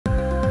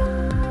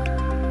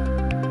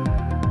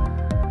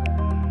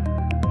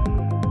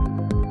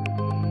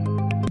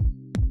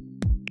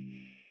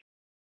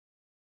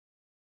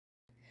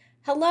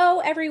Hello,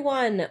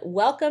 everyone.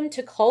 Welcome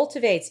to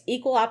Cultivate's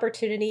Equal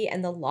Opportunity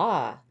and the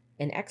Law,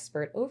 an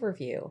expert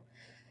overview.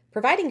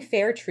 Providing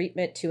fair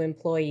treatment to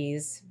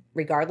employees,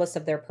 regardless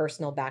of their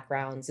personal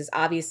backgrounds, is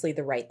obviously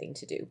the right thing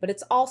to do, but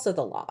it's also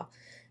the law.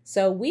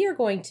 So we are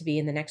going to be,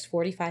 in the next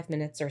 45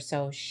 minutes or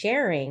so,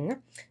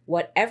 sharing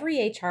what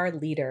every HR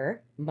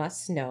leader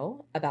must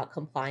know about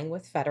complying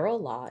with federal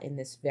law in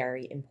this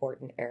very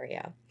important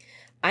area.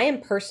 I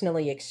am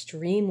personally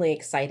extremely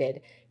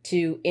excited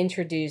to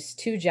introduce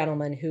two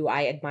gentlemen who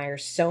I admire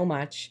so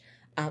much.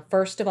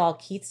 First of all,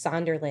 Keith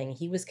Sonderling.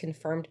 He was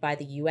confirmed by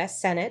the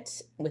U.S.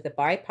 Senate with a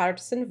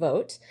bipartisan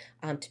vote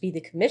to be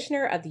the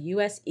Commissioner of the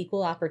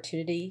U.S.Equal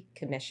Opportunity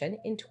Commission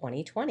in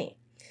 2020.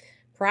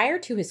 Prior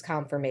to his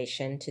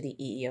confirmation to the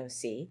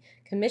EEOC,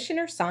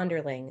 Commissioner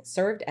Sonderling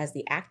served as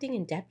the acting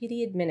and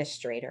deputy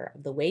administrator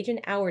of the Wage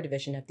and Hour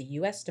Division of the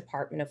U.S.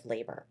 Department of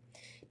Labor.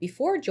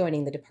 Before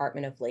joining the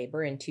Department of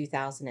Labor in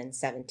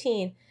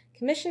 2017,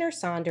 Commissioner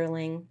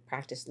Sonderling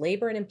practiced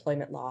labor and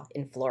employment law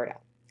in Florida.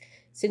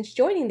 Since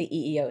joining the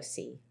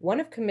EEOC, one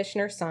of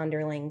Commissioner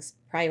Sonderling's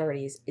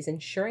priorities is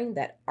ensuring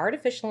that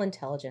artificial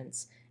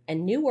intelligence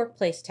and new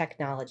workplace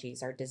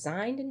technologies are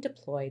designed and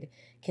deployed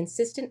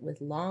consistent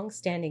with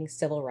long-standing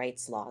civil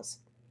rights laws.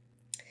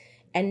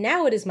 And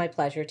now it is my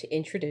pleasure to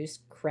introduce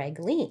Craig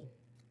Leen.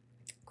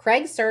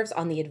 Craig serves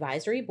on the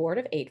advisory board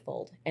of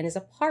Eightfold and is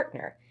a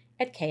partner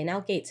at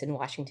K&L Gates in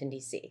Washington,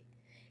 D.C.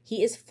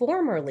 He is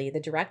formerly the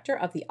director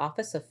of the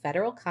Office of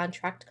Federal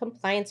Contract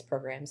Compliance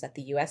Programs at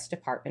the U.S.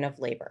 Department of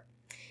Labor.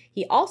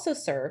 He also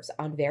serves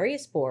on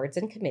various boards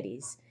and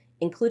committees,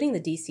 including the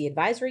D.C.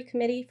 Advisory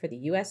Committee for the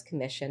U.S.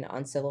 Commission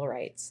on Civil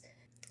Rights.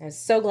 I'm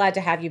so glad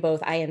to have you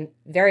both. I am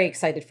very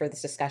excited for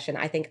this discussion.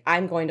 I think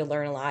I'm going to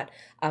learn a lot.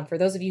 For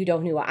those of you who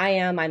don't know who I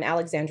am, I'm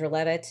Alexandra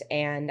Levit,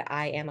 and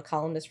I am a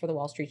columnist for the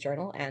Wall Street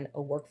Journal and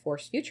a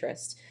workforce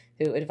futurist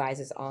who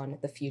advises on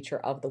the future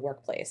of the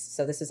workplace.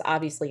 So this is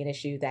obviously an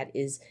issue that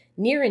is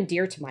near and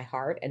dear to my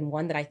heart, and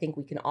one that I think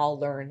we can all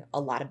learn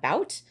a lot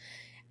about.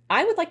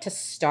 I would like to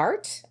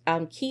start,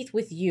 Keith,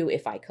 with you,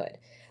 if I could.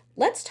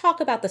 Let's talk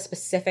about the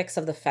specifics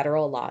of the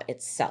federal law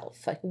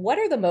itself. Like, what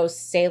are the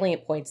most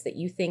salient points that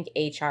you think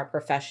HR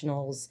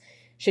professionals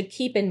should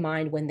keep in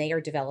mind when they are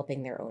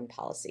developing their own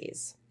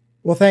policies?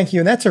 Well, thank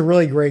you. And that's a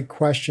really great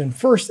question.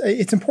 First,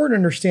 it's important to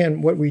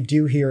understand what we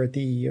do here at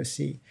the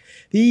EEOC.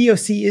 The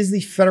EEOC is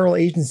the federal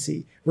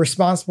agency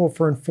responsible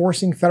for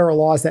enforcing federal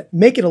laws that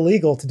make it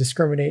illegal to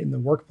discriminate in the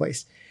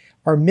workplace.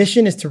 Our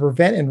mission is to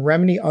prevent and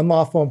remedy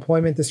unlawful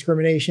employment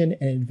discrimination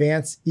and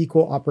advance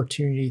equal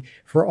opportunity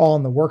for all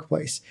in the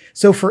workplace.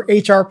 So for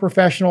HR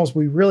professionals,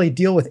 we really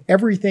deal with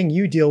everything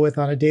you deal with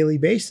on a daily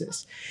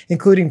basis,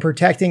 including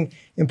protecting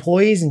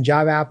employees and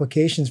job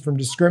applications from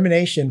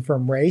discrimination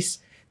from race,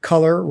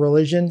 color,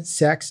 religion,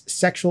 sex,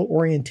 sexual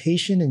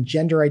orientation, and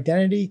gender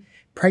identity,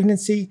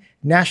 pregnancy,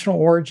 national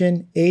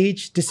origin,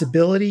 age,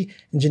 disability,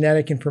 and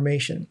genetic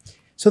information.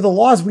 So the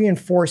laws we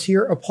enforce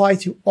here apply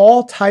to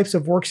all types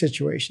of work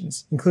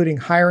situations, including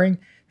hiring,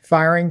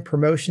 firing,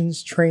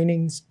 promotions,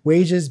 trainings,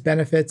 wages,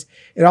 benefits.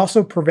 It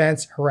also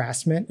prevents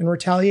harassment and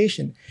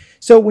retaliation.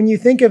 So when you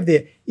think of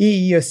the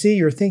EEOC,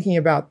 you're thinking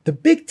about the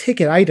big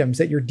ticket items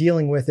that you're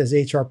dealing with as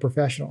HR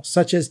professionals,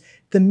 such as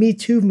the Me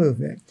Too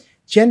movement,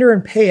 gender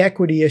and pay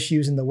equity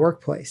issues in the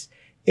workplace,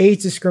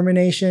 age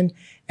discrimination,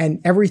 and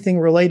everything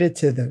related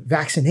to the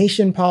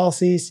vaccination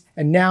policies,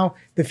 and now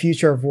the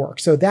future of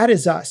work. So that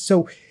is us.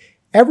 So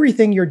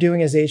everything you're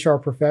doing as HR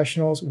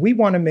professionals, we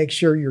want to make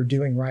sure you're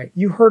doing right.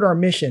 You heard our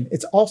mission.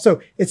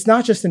 It's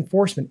not just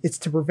enforcement, it's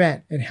to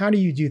prevent. And how do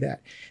you do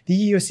that? The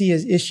EEOC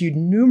has issued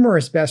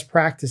numerous best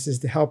practices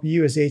to help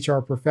you as HR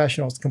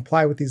professionals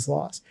comply with these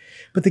laws.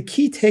 But the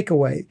key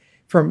takeaway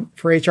for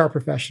HR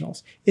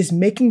professionals is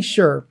making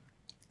sure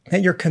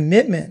that your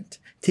commitment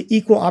to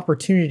equal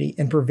opportunity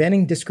and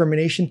preventing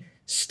discrimination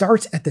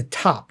starts at the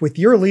top with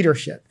your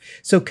leadership.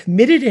 So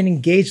committed and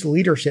engaged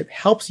leadership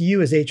helps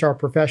you as HR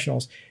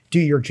professionals do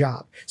your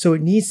job. So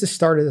it needs to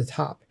start at the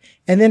top.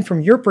 And then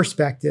from your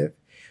perspective,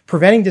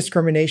 preventing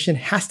discrimination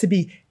has to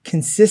be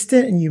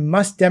consistent, and you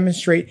must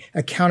demonstrate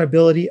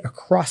accountability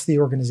across the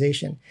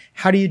organization.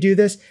 How do you do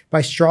this?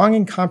 By strong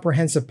and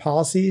comprehensive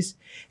policies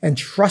and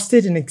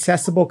trusted and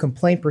accessible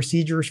complaint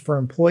procedures for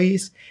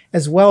employees,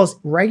 as well as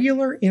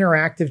regular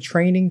interactive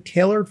training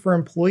tailored for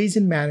employees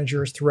and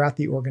managers throughout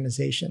the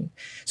organization.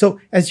 So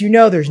as you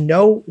know, there's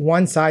no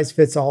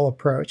one-size-fits-all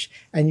approach,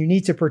 and you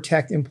need to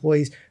protect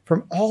employees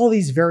from all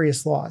these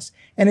various laws.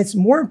 And it's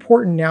more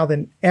important now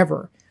than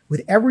ever.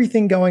 With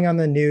everything going on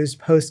in the news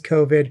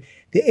post-COVID,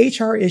 the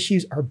HR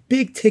issues are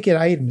big ticket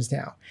items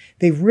now.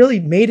 They've really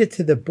made it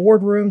to the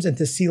boardrooms and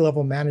to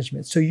C-level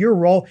management. So your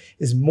role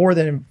is more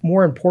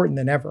important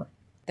than ever.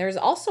 There's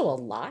also a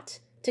lot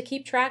to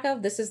keep track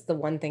of. This is the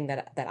one thing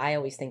that I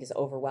always think is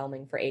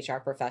overwhelming for HR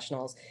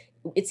professionals.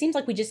 It seems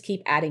like we just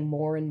keep adding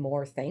more and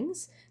more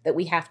things that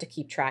we have to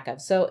keep track of.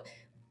 So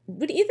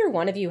would either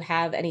one of you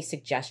have any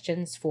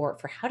suggestions for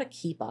how to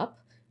keep up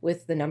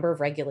with the number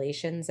of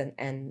regulations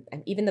and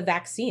even the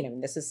vaccine? I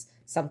mean, this is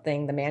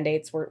something, the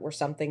mandates were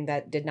something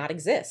that did not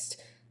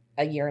exist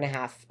a year and a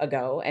half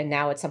ago, and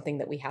now it's something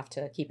that we have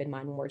to keep in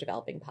mind when we're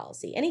developing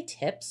policy. Any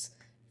tips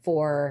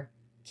for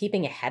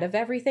keeping ahead of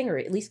everything, or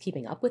at least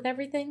keeping up with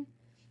everything?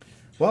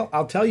 Well,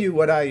 I'll tell you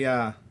what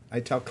I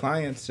tell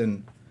clients,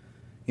 and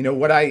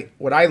what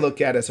I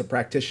look at as a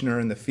practitioner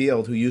in the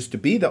field who used to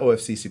be the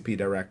OFCCP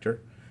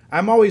director.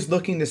 I'm always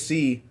looking to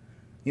see,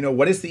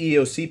 what is the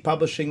EEOC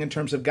publishing in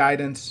terms of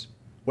guidance?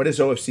 What is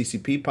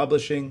OFCCP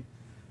publishing?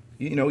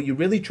 You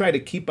really try to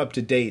keep up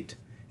to date.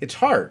 It's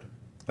hard,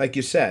 like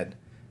you said,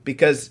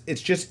 because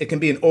it can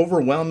be an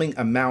overwhelming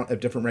amount of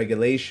different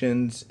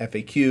regulations,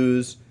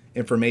 FAQs,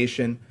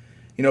 information.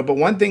 But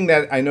one thing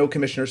that I know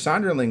Commissioner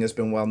Sonderling has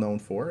been well known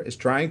for is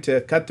trying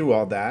to cut through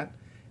all that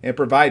and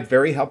provide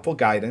very helpful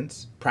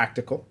guidance,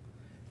 practical.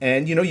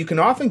 And you can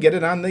often get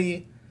it on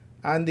the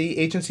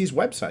agency's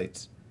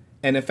websites.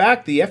 And in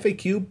fact, the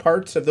FAQ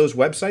parts of those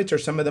websites are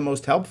some of the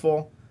most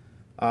helpful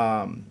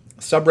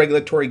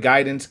sub-regulatory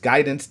guidance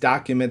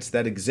documents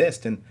that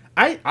exist. And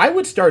I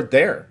would start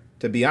there,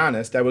 to be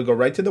honest. I would go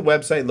right to the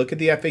website, look at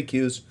the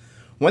FAQs.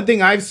 One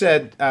thing I've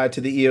said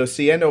to the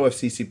EOC and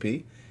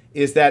OFCCP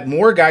is that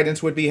more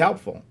guidance would be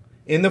helpful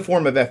in the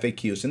form of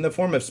FAQs, in the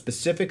form of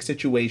specific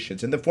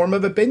situations, in the form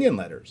of opinion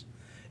letters.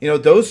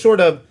 Those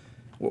sort of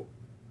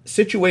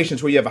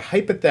situations where you have a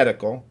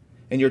hypothetical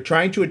and you're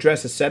trying to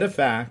address a set of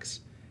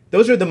facts,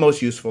 those are the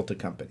most useful to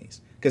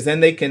companies because then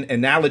they can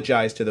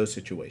analogize to those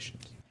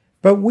situations.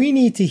 But we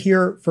need to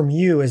hear from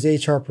you as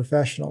HR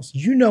professionals.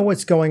 You know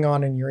what's going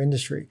on in your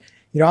industry.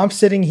 I'm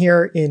sitting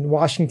here in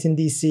Washington,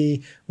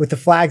 D.C. with the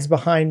flags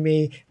behind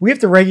me. We have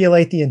to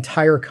regulate the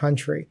entire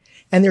country.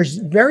 And there's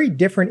very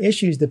different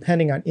issues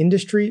depending on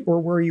industry or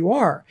where you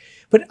are.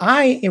 But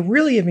I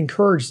really have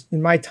encouraged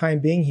in my time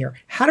being here,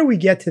 how do we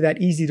get to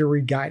that easy to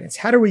read guidance?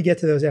 How do we get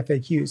to those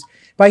FAQs?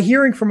 By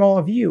hearing from all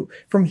of you,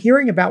 from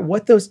hearing about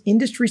what those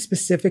industry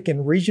specific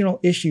and regional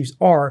issues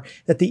are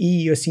that the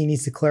EEOC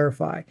needs to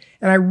clarify.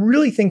 And I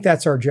really think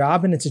that's our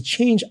job. And it's a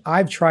change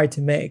I've tried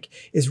to make,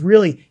 is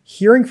really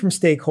hearing from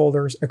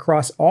stakeholders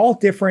across all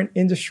different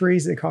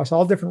industries, across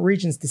all different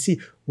regions to see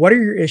what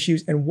are your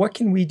issues and what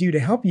can we do to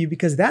help you,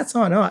 because that's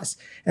on us.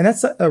 And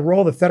that's a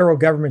role the federal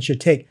government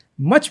should take,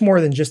 much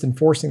more than just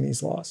enforcing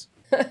these laws.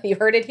 You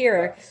heard it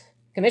here.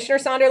 Commissioner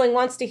Sonderling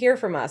wants to hear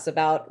from us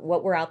about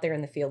what we're out there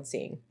in the field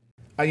seeing.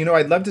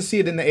 I'd love to see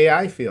it in the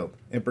AI field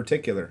in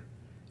particular.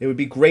 It would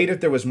be great if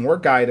there was more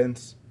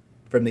guidance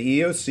from the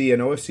EOC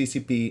and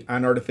OFCCP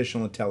on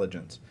artificial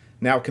intelligence.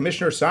 Now,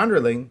 Commissioner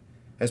Sonderling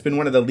has been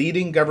one of the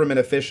leading government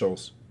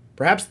officials,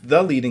 perhaps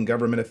the leading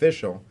government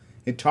official,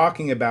 in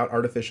talking about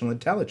artificial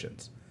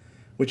intelligence,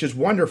 which is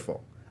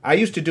wonderful. I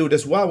used to do it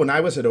as well when I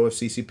was at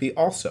OFCCP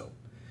also.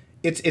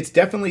 It's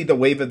definitely the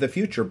wave of the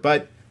future,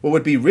 but what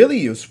would be really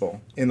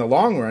useful in the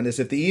long run is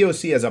if the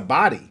EOC as a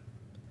body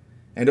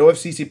and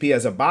OFCCP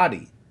as a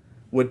body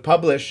would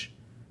publish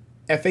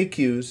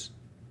FAQs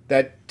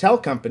that tell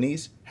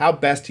companies how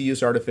best to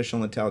use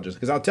artificial intelligence.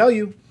 Because I'll tell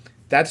you,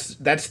 that's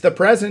the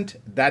present,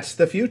 that's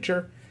the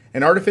future,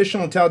 and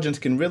artificial intelligence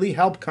can really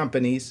help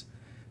companies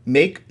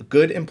make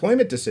good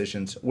employment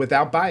decisions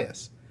without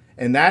bias.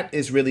 And that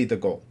is really the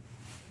goal.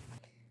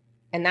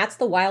 And that's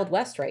the Wild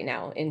West right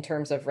now in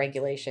terms of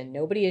regulation.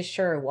 Nobody is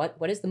sure what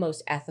is the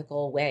most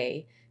ethical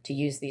way to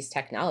use these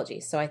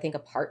technologies. So I think a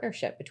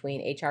partnership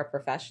between HR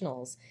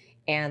professionals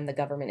and the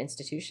government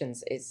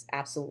institutions is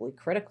absolutely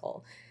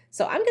critical.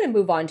 So I'm going to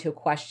move on to a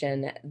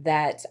question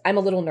that I'm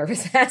a little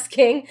nervous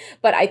asking,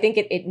 but I think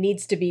it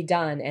needs to be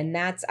done. And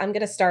I'm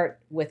going to start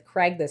with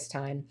Craig this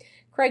time.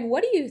 Craig,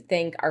 what do you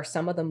think are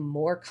some of the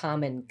more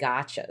common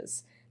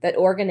gotchas that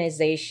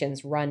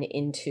organizations run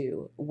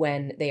into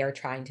when they are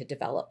trying to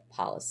develop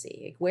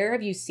policy? Where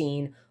have you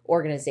seen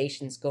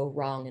organizations go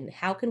wrong, and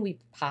how can we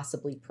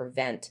possibly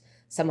prevent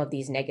some of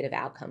these negative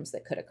outcomes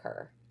that could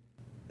occur?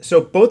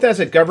 So both as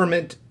a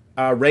government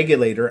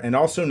regulator and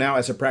also now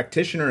as a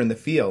practitioner in the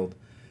field,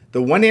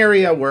 the one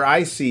area where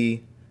I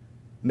see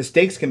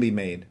mistakes can be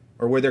made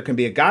or where there can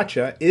be a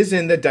gotcha is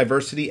in the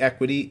diversity,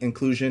 equity,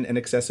 inclusion, and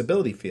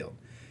accessibility field.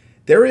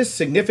 There is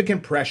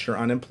significant pressure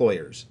on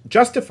employers,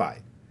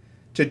 justified,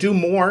 to do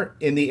more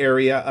in the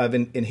area of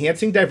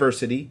enhancing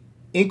diversity,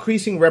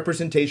 increasing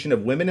representation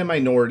of women and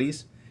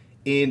minorities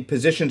in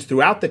positions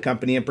throughout the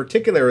company, and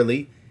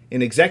particularly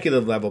in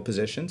executive level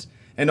positions,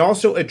 and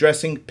also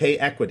addressing pay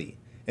equity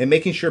and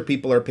making sure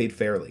people are paid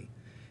fairly.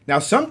 Now,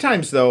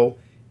 sometimes, though,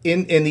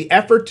 in the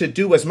effort to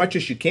do as much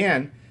as you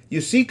can, you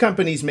see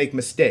companies make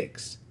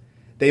mistakes.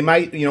 They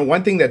might,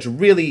 one thing that's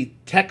really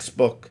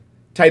textbook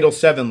Title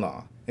VII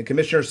law, and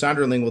Commissioner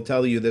Sonderling will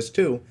tell you this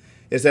too,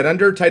 is that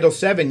under Title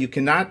VII, you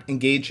cannot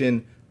engage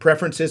in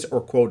preferences or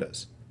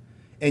quotas.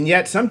 And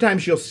yet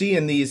sometimes you'll see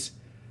in these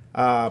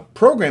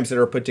programs that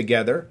are put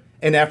together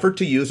an effort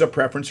to use a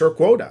preference or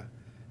quota,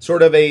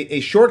 sort of a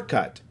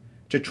shortcut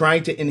to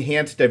trying to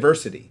enhance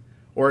diversity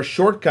or a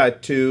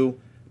shortcut to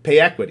pay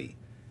equity.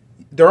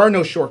 There are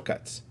no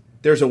shortcuts.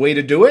 There's a way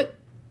to do it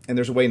and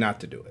there's a way not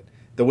to do it.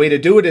 The way to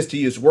do it is to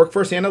use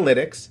workforce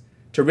analytics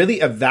to really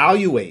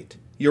evaluate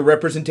your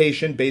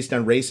representation based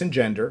on race and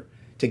gender,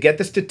 to get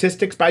the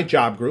statistics by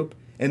job group,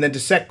 and then to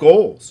set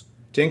goals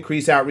to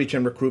increase outreach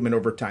and recruitment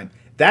over time.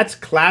 That's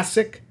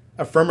classic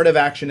affirmative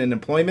action in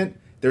employment.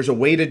 There's a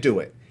way to do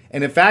it.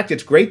 And in fact,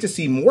 it's great to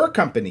see more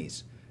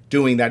companies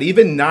doing that,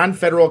 even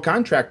non-federal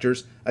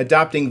contractors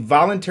adopting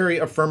voluntary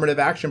affirmative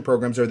action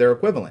programs or their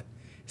equivalent.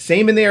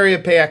 Same in the area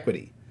of pay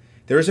equity.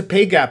 There is a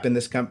pay gap in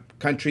this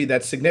country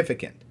that's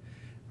significant.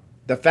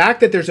 The fact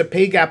that there's a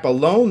pay gap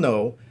alone,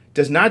 though,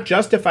 does not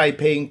justify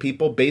paying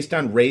people based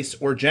on race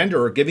or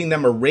gender or giving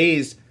them a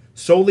raise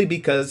solely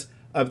because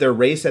of their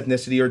race,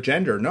 ethnicity, or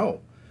gender.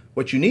 No.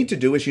 What you need to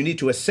do is you need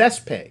to assess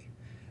pay,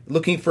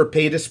 looking for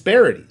pay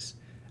disparities,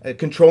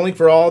 controlling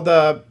for all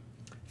the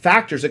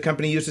factors a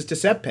company uses to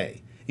set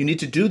pay. You need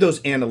to do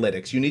those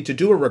analytics. You need to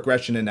do a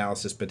regression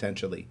analysis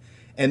potentially,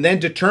 and then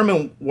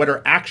determine what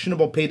are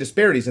actionable pay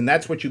disparities, and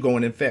that's what you go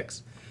in and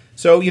fix.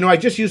 So, I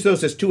just use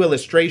those as two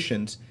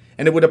illustrations,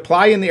 and it would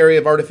apply in the area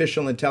of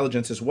artificial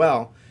intelligence as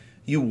well.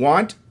 You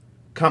want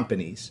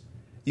companies,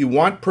 you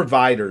want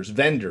providers,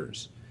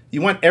 vendors,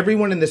 you want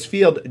everyone in this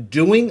field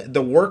doing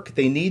the work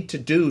they need to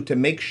do to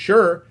make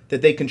sure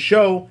that they can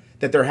show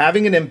that they're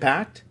having an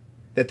impact,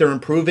 that they're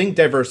improving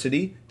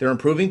diversity, they're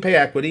improving pay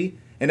equity,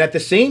 and at the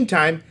same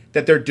time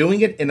that they're doing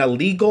it in a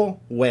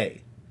legal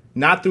way,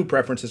 not through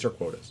preferences or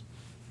quotas.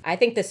 I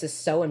think this is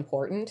so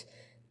important.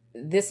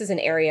 This is an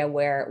area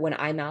where when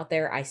I'm out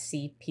there, I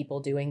see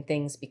people doing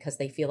things because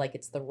they feel like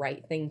it's the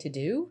right thing to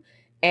do.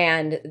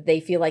 And they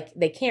feel like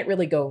they can't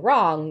really go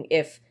wrong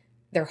if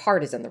their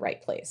heart is in the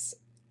right place.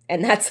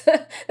 And that's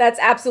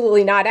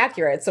absolutely not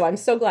accurate. So I'm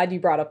so glad you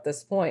brought up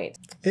this point.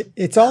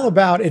 It's all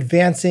about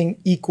advancing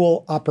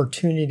equal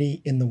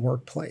opportunity in the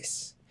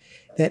workplace.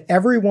 That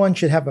everyone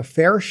should have a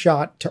fair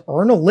shot to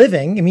earn a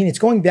living. I mean, it's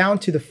going down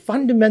to the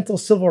fundamental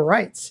civil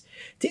rights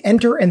to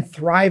enter and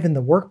thrive in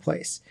the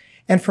workplace.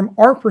 And from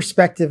our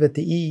perspective at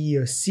the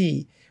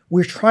EEOC,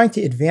 we're trying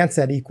to advance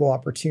that equal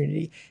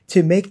opportunity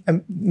to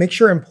make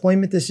sure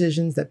employment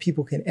decisions that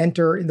people can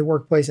enter in the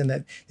workplace and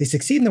that they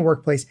succeed in the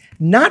workplace,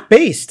 not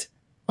based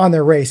on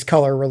their race,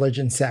 color,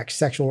 religion, sex,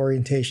 sexual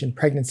orientation,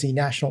 pregnancy,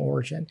 national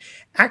origin,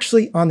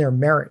 actually on their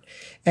merit.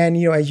 And,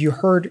 as you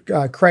heard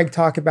Craig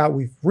talk about,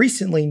 we've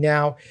recently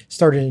now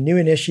started a new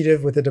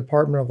initiative with the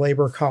Department of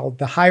Labor called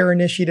the Hire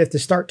Initiative to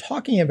start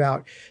talking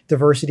about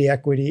diversity,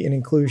 equity, and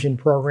inclusion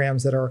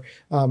programs that are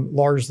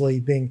largely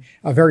being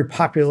very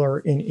popular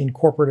in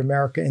corporate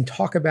America, and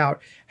talk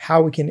about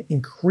how we can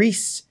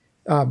increase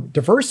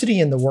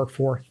diversity in the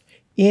workforce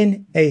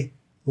in a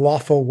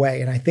lawful way.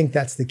 And I think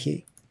that's the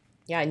key.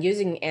 Yeah, and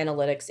using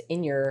analytics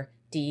in your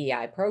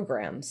DEI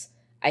programs,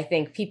 I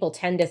think people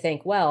tend to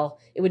think, well,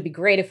 it would be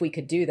great if we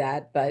could do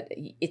that, but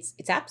it's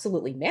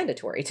absolutely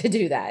mandatory to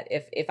do that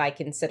if I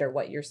consider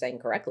what you're saying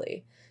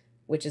correctly,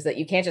 which is that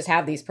you can't just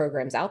have these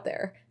programs out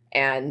there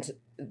and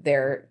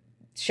they're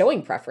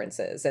showing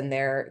preferences and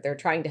they're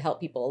trying to help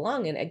people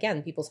along. And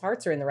again, people's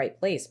hearts are in the right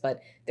place,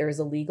 but there is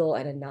a legal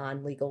and a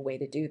non-legal way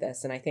to do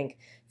this. And I think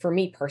for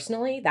me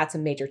personally, that's a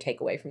major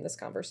takeaway from this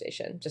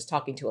conversation, just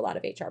talking to a lot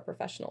of HR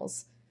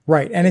professionals.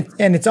 Right. And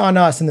it's on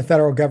us in the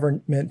federal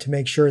government to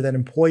make sure that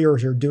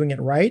employers are doing it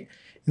right.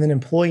 And then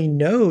employee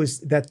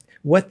knows that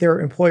what their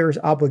employer's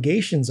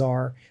obligations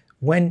are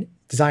when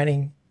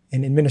designing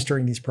and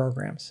administering these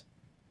programs.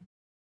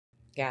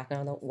 Yeah,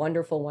 no,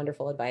 wonderful,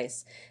 wonderful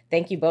advice.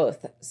 Thank you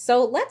both.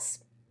 So let's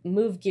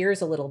move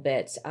gears a little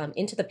bit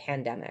into the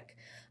pandemic.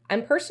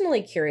 I'm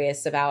personally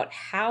curious about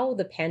how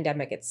the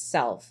pandemic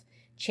itself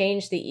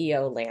changed the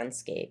EO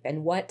landscape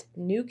and what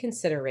new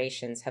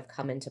considerations have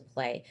come into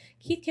play.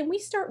 Keith, can we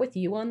start with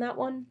you on that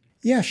one?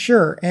 Yeah,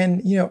 sure.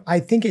 And,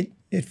 I think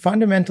it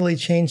fundamentally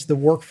changed the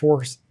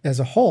workforce as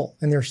a whole.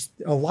 And there's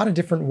a lot of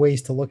different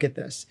ways to look at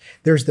this.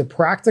 There's the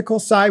practical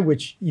side,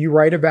 which you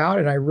write about,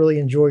 and I really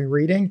enjoy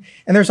reading.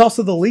 And there's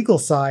also the legal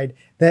side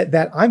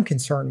that I'm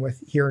concerned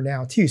with here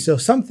now, too. So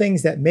some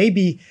things that may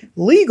be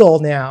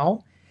legal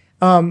now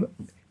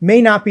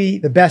may not be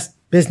the best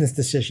business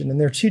decision. And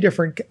there are two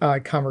different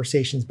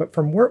conversations. But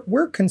from what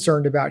we're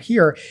concerned about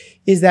here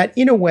is that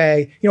in a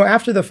way,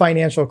 after the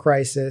financial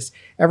crisis,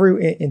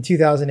 in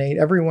 2008,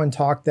 everyone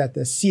talked that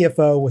the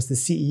CFO was the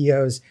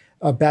CEO's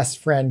best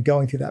friend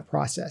going through that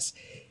process.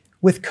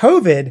 With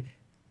COVID,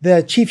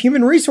 the chief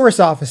human resource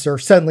officer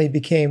suddenly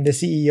became the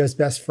CEO's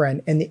best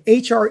friend. And the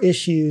HR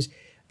issues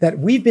that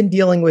we've been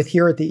dealing with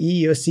here at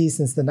the EEOC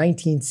since the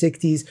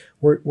 1960s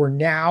were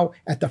now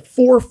at the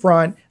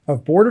forefront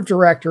of board of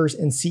directors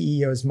and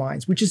CEOs'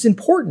 minds, which is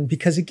important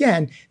because,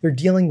 again, they're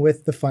dealing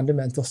with the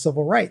fundamental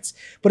civil rights.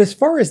 But as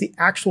far as the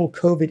actual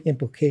COVID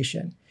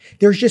implication,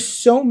 there's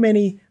just so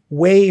many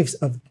waves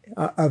of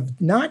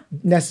not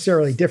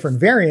necessarily different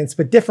variants,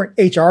 but different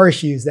HR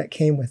issues that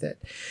came with it.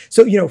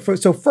 So,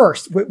 so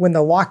first, when the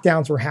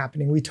lockdowns were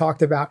happening, we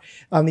talked about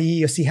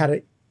the EEOC had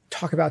to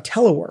talk about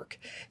telework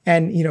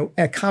and,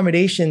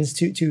 accommodations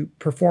to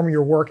perform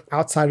your work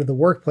outside of the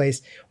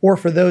workplace, or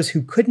for those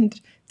who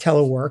couldn't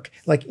telework,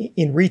 like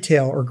in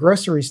retail or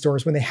grocery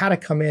stores, when they had to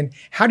come in,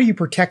 how do you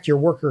protect your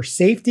worker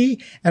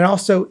safety and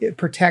also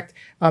protect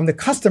the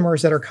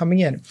customers that are coming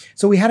in?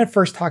 So we had to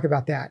first talk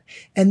about that.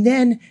 And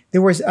then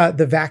there was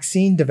the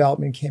vaccine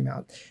development came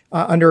out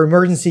under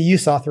emergency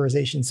use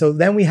authorization. So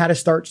then we had to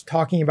start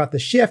talking about the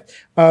shift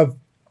of,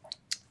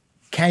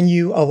 can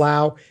you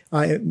allow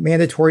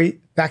mandatory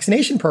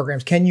vaccination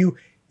programs? Can you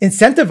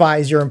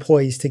incentivize your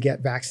employees to get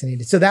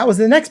vaccinated? So that was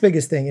the next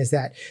biggest thing, is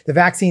that the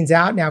vaccine's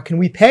out. Now, can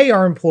we pay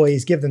our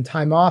employees, give them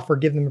time off or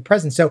give them a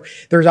present? So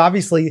there's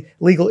obviously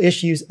legal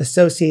issues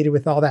associated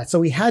with all that. So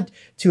we had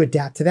to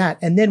adapt to that.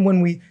 And then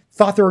when we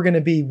thought there were going to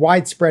be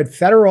widespread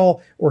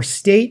federal or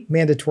state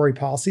mandatory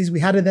policies, we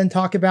had to then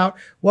talk about,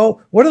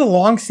 well, what are the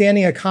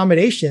longstanding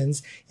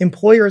accommodations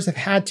employers have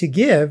had to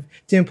give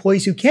to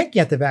employees who can't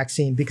get the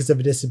vaccine because of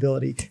a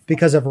disability,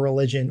 because of a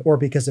religion, or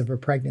because of a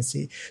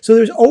pregnancy? So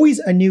there's always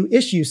a new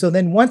issue. So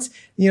then once,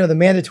 the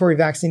mandatory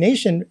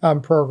vaccination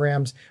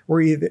programs were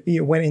either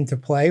went into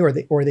play or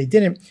they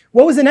didn't,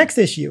 what was the next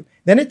issue?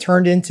 Then it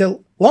turned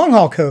into long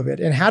haul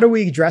COVID. And how do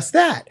we address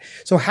that?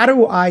 So how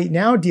do I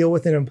now deal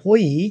with an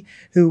employee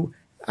who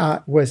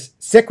was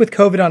sick with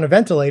COVID on a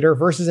ventilator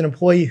versus an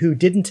employee who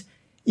didn't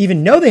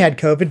even know they had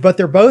COVID, but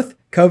they're both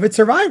COVID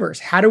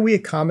survivors? How do we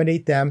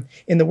accommodate them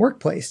in the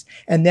workplace?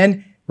 And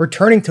then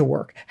returning to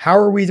work. How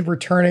are we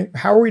returning?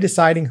 How are we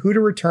deciding who to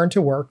return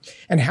to work?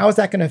 And how is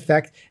that going to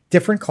affect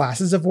different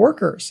classes of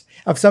workers,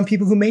 of some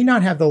people who may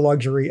not have the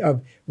luxury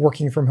of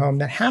working from home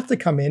that have to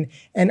come in?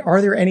 And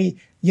are there any,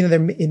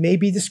 it may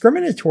be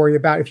discriminatory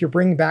about if you're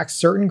bringing back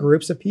certain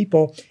groups of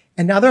people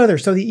and not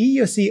others. So the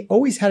EEOC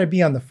always had to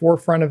be on the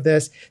forefront of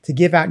this to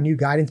give out new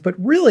guidance. But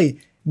really,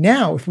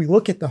 now, if we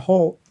look at the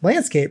whole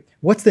landscape,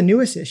 what's the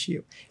newest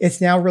issue? It's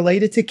now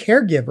related to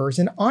caregivers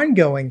and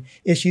ongoing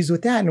issues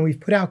with that. And we've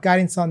put out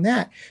guidance on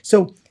that.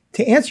 So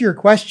to answer your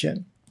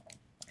question,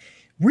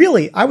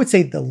 really, I would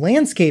say the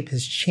landscape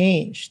has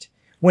changed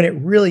when it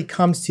really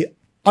comes to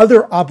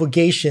other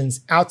obligations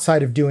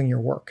outside of doing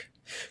your work.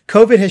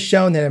 COVID has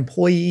shown that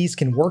employees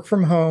can work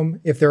from home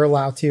if they're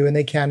allowed to, and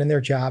they can in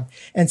their job,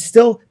 and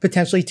still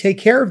potentially take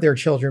care of their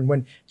children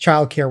when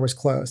childcare was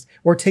closed,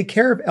 or take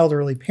care of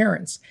elderly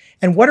parents.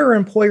 And what are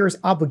employers'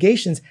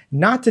 obligations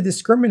not to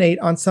discriminate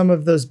on some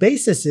of those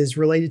bases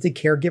related to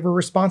caregiver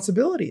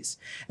responsibilities?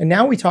 And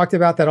now we talked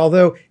about that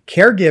although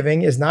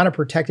caregiving is not a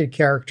protected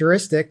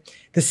characteristic,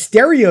 the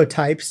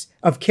stereotypes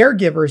of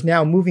caregivers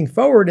now moving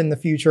forward in the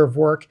future of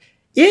work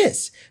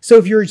is. So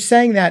if you're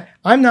saying that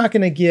I'm not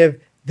going to give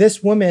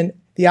this woman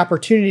the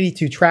opportunity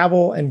to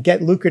travel and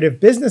get lucrative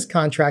business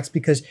contracts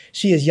because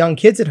she has young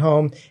kids at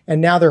home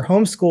and now they're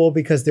homeschooled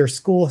because their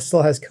school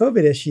still has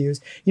COVID issues,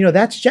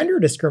 that's gender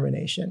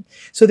discrimination.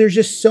 So there's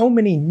just so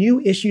many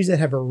new issues that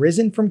have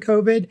arisen from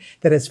COVID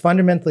that has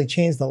fundamentally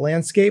changed the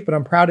landscape. But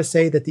I'm proud to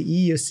say that the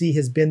EEOC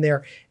has been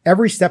there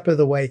every step of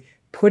the way,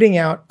 putting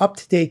out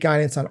up-to-date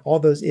guidance on all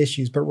those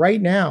issues. But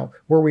right now,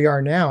 where we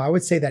are now, I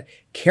would say that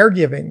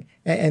caregiving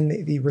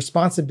and the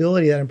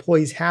responsibility that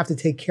employees have to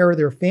take care of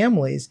their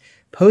families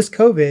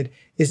post-COVID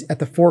is at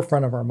the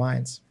forefront of our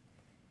minds.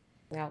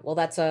 Yeah, well,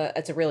 that's a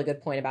really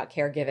good point about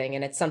caregiving.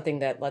 And it's something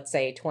that, let's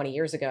say, 20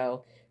 years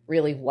ago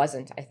really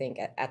wasn't, I think,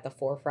 at the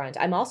forefront.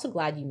 I'm also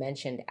glad you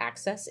mentioned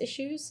access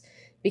issues,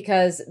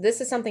 because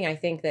this is something I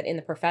think that in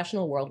the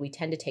professional world, we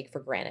tend to take for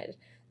granted,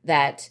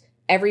 that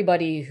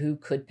everybody who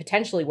could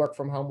potentially work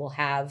from home will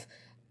have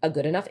a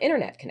good enough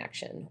internet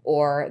connection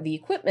or the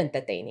equipment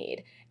that they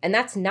need. And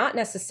that's not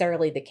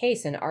necessarily the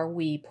case. And are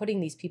we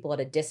putting these people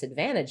at a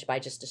disadvantage by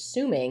just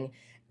assuming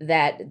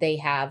that they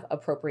have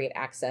appropriate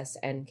access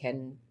and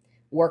can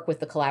work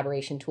with the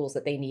collaboration tools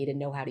that they need and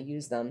know how to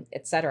use them,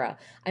 et cetera?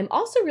 I'm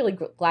also really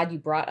glad you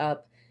brought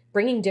up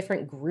bringing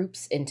different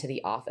groups into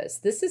the office.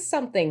 This is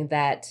something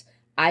that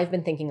I've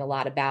been thinking a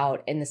lot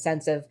about, in the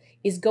sense of,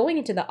 is going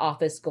into the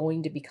office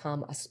going to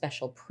become a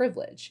special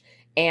privilege?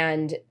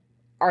 And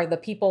are the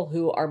people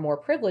who are more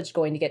privileged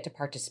going to get to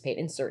participate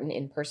in certain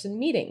in-person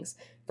meetings,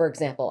 for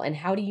example? And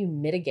how do you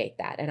mitigate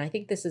that? And I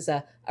think this is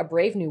a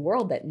brave new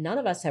world that none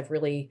of us have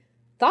really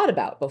thought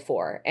about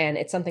before. And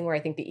it's something where I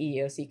think the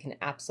EEOC can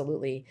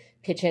absolutely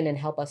pitch in and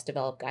help us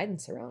develop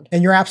guidance around.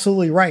 And you're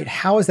absolutely right.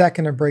 How is that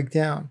going to break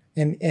down?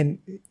 And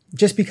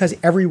just because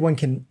everyone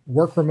can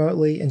work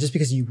remotely and just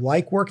because you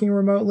like working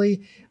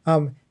remotely,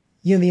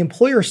 the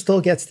employer still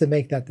gets to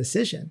make that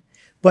decision.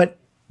 But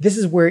this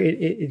is where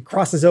it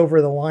crosses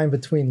over the line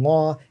between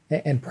law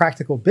and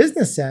practical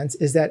business sense,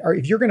 is that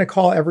if you're going to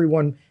call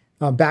everyone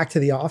back to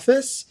the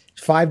office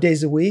 5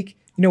 days a week,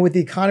 with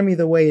the economy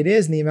the way it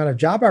is and the amount of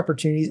job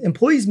opportunities,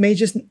 employees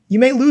you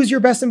may lose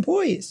your best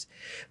employees.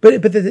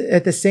 But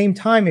at the same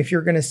time, if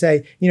you're going to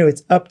say,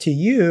 it's up to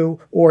you,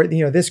 or,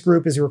 this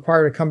group is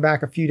required to come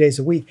back a few days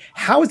a week,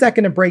 how is that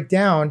going to break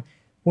down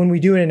when we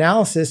do an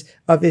analysis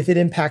of if it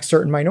impacts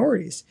certain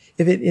minorities,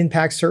 if it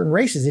impacts certain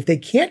races, if they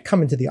can't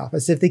come into the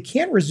office, if they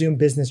can't resume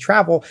business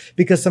travel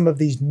because some of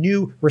these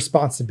new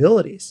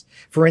responsibilities.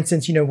 For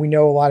instance, we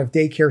know a lot of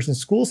daycares and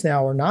schools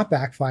now are not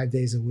back 5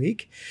 days a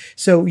week.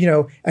 So,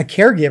 a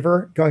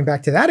caregiver, going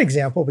back to that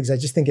example, because I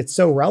just think it's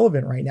so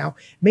relevant right now,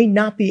 may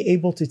not be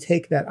able to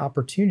take that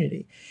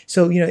opportunity.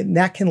 So,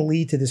 that can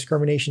lead to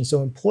discrimination.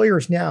 So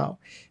employers now,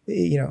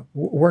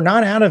 we're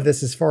not out of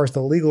this as far as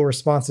the legal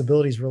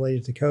responsibilities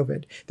related to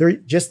COVID. They're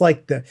just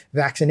like the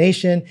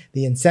vaccination,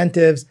 the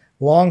incentives,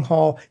 long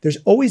haul, there's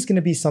always going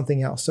to be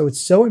something else. So it's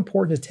so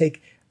important to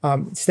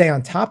stay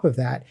on top of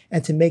that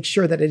and to make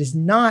sure that it is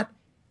not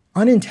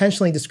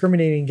unintentionally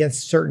discriminating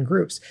against certain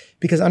groups.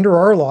 Because under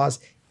our laws,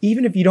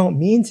 even if you don't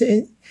mean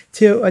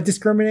to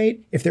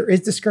discriminate, if there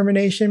is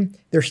discrimination,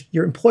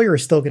 your employer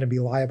is still going to be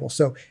liable.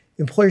 So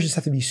employers just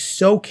have to be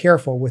so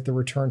careful with the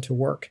return to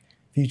work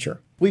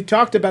future. We've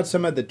talked about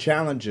some of the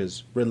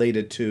challenges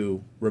related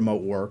to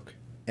remote work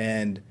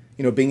and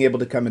being able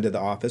to come into the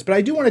office. But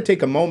I do want to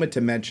take a moment to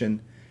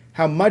mention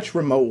how much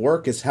remote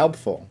work is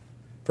helpful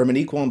from an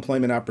equal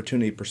employment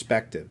opportunity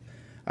perspective.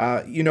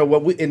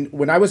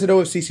 When I was at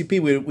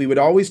OFCCP, we would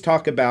always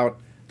talk about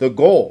the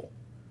goal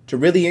to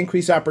really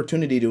increase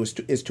opportunity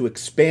is to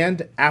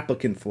expand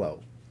applicant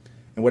flow.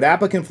 And what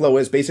applicant flow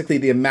is basically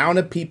the amount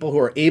of people who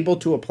are able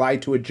to apply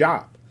to a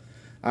job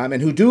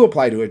and who do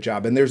apply to a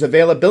job. And there's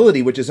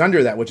availability, which is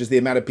under that, which is the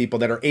amount of people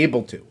that are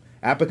able to.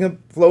 Applicant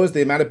flow is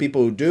the amount of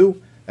people who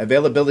do.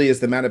 Availability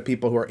is the amount of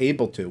people who are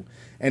able to.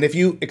 And if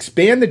you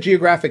expand the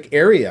geographic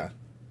area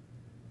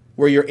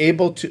where you're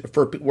able to,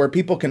 where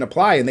people can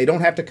apply and they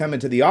don't have to come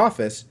into the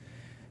office,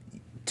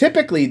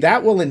 typically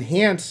that will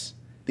enhance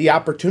the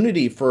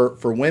opportunity for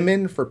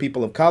women, for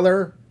people of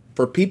color,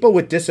 for people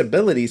with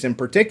disabilities in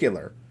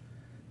particular,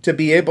 to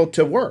be able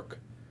to work.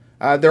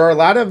 There are a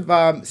lot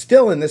of,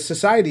 still in this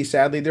society,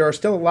 sadly, there are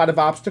still a lot of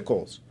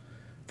obstacles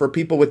for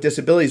people with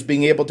disabilities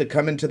being able to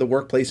come into the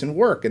workplace and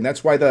work. And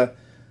that's why the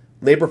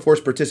labor force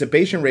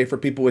participation rate for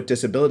people with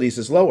disabilities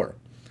is lower.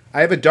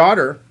 I have a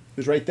daughter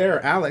who's right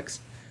there,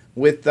 Alex,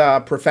 with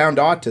profound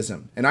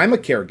autism, and I'm a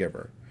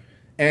caregiver.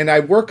 And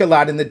I work a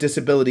lot in the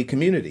disability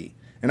community.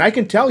 And I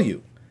can tell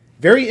you,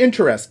 very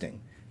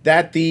interesting,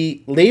 that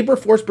the labor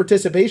force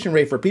participation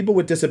rate for people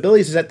with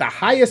disabilities is at the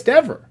highest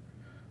ever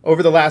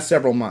over the last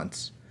several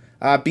months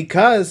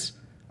because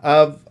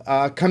of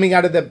coming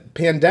out of the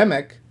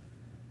pandemic,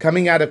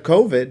 coming out of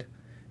COVID.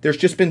 There's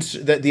just been,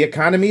 the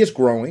economy is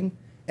growing.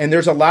 And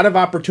there's a lot of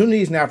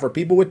opportunities now for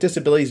people with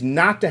disabilities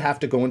not to have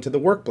to go into the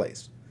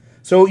workplace.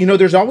 So,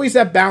 there's always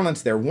that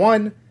balance there.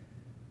 One,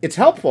 it's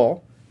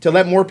helpful to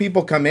let more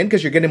people come in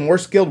because you're getting more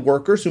skilled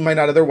workers who might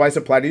not otherwise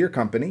apply to your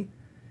company.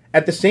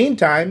 At the same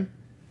time,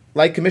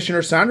 like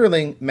Commissioner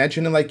Sonderling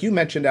mentioned, and like you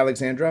mentioned,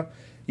 Alexandra,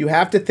 you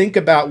have to think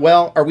about,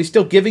 well, are we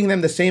still giving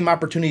them the same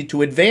opportunity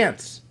to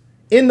advance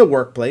in the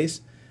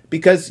workplace?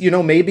 Because,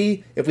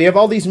 maybe if we have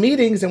all these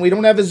meetings and we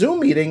don't have a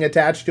Zoom meeting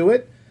attached to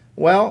it,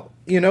 well,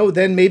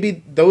 then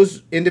maybe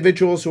those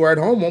individuals who are at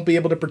home won't be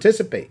able to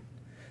participate.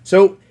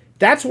 So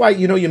that's why,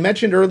 you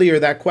mentioned earlier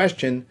that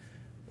question,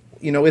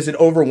 is it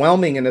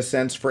overwhelming in a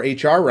sense for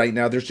HR right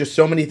now? There's just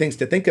so many things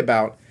to think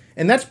about.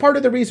 And that's part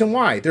of the reason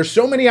why. There's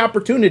so many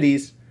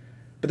opportunities,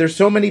 but there's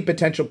so many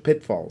potential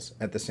pitfalls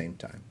at the same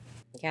time.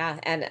 Yeah.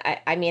 And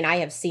I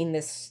have seen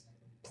this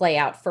play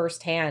out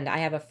firsthand. I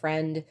have a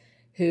friend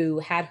who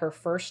had her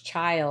first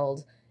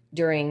child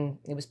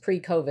it was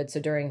pre-COVID, so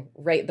during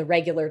the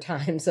regular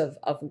times of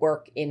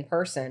work in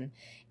person,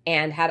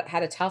 and had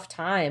a tough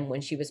time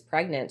when she was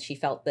pregnant. She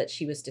felt that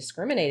she was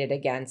discriminated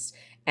against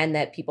and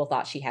that people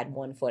thought she had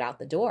one foot out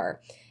the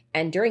door.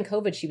 And during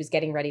COVID, she was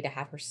getting ready to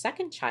have her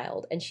second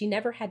child, and she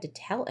never had to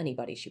tell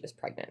anybody she was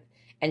pregnant.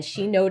 And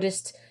she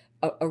noticed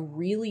a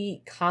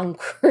really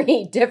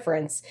concrete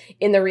difference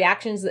in the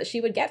reactions that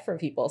she would get from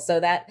people. So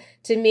that,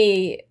 to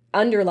me,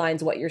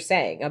 underlines what you're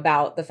saying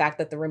about the fact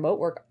that the remote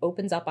work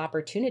opens up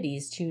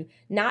opportunities to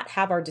not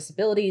have our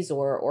disabilities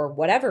or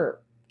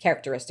whatever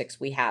characteristics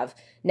we have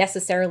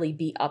necessarily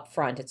be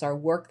upfront. It's our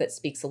work that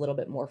speaks a little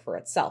bit more for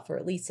itself, or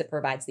at least it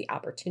provides the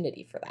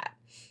opportunity for that.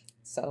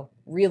 So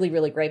really,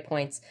 really great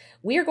points.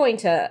 We are going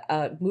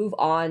to move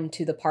on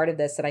to the part of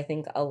this that I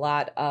think a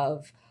lot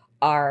of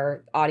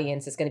our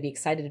audience is going to be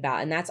excited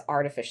about, and that's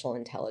artificial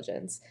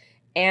intelligence.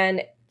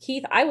 And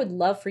Keith, I would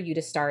love for you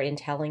to start in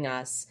telling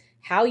us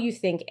how you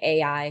think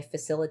AI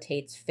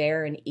facilitates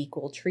fair and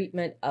equal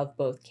treatment of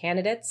both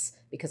candidates,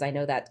 because I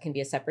know that can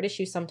be a separate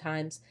issue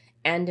sometimes,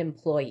 and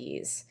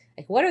employees.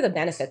 Like, what are the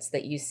benefits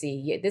that you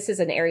see? This is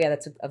an area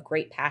that's of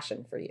great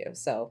passion for you.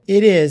 So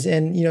it is.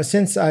 And,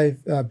 since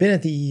I've been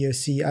at the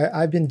EEOC,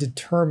 I've been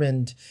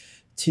determined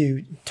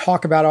to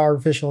talk about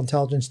artificial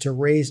intelligence, to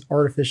raise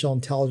artificial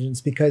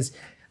intelligence, because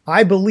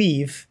I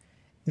believe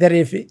that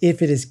if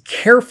it is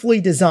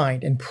carefully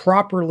designed and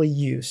properly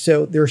used,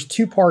 so there's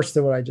two parts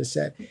to what I just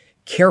said,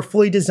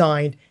 carefully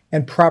designed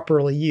and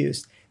properly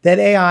used, that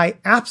AI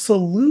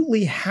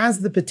absolutely has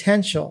the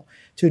potential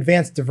to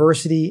advance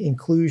diversity,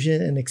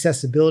 inclusion, and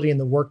accessibility in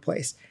the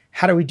workplace.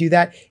 How do we do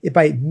that?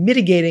 By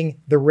mitigating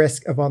the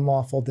risk of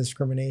unlawful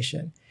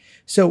discrimination.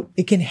 So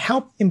it can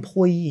help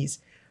employers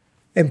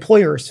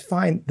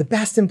find the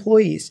best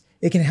employees.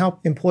 It can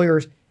help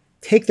employers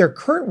take their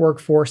current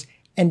workforce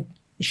and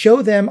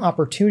show them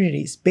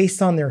opportunities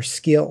based on their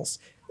skills,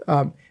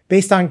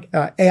 based on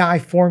AI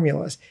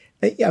formulas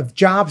of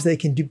jobs they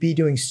can be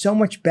doing so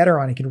much better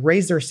on. It can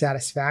raise their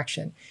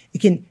satisfaction. It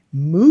can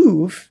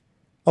move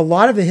a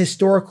lot of the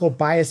historical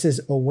biases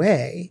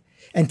away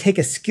and take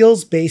a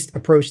skills-based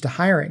approach to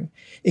hiring.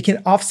 It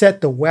can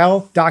offset the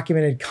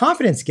well-documented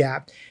confidence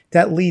gap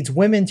that leads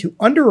women to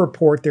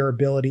underreport their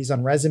abilities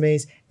on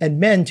resumes and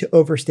men to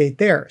overstate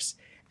theirs.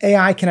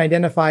 AI can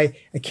identify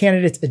a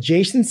candidate's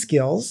adjacent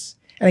skills,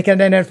 and it can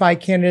identify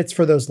candidates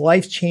for those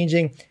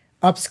life-changing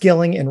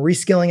upskilling and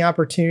reskilling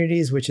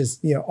opportunities, which is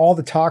all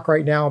the talk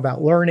right now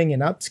about learning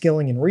and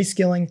upskilling and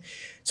reskilling.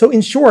 So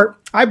in short,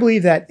 I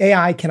believe that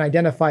AI can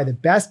identify the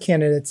best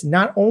candidates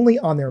not only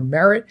on their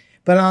merit,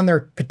 but on their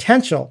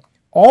potential,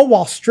 all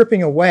while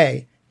stripping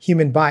away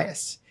human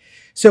bias.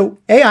 So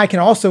AI can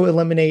also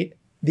eliminate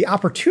the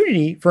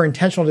opportunity for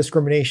intentional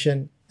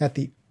discrimination at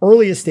the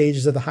earliest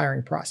stages of the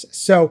hiring process.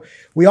 So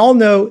we all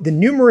know the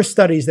numerous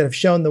studies that have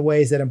shown the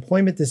ways that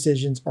employment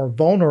decisions are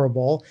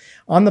vulnerable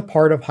on the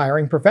part of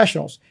hiring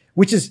professionals,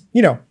 which is,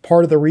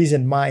 part of the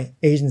reason my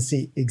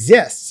agency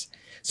exists.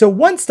 So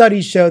one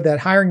study showed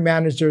that hiring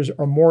managers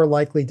are more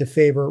likely to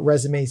favor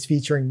resumes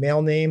featuring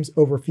male names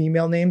over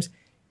female names,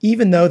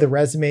 even though the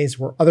resumes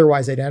were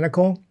otherwise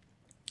identical.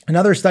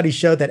 Another study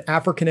showed that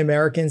African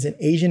Americans and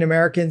Asian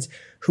Americans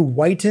who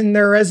whiten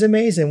their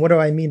resumes, and what do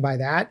I mean by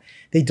that?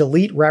 They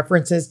delete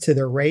references to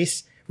their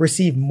race,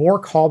 receive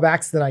more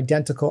callbacks than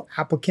identical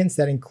applicants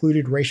that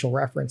included racial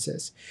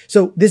references.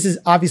 So this has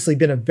obviously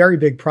been a very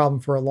big problem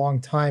for a long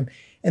time.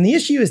 And the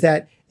issue is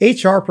that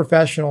HR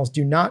professionals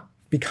do not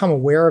become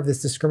aware of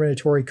this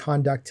discriminatory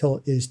conduct till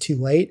it is too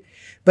late.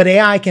 But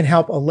AI can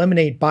help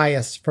eliminate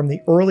bias from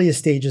the earliest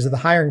stages of the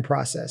hiring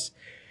process.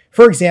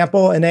 For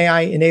example, an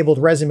AI-enabled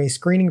resume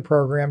screening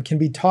program can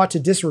be taught to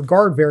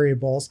disregard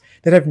variables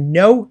that have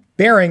no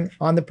bearing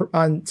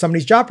on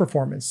somebody's job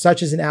performance,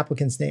 such as an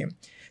applicant's name.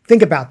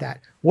 Think about that.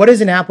 What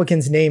does an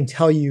applicant's name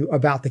tell you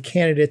about the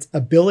candidate's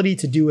ability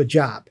to do a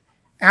job?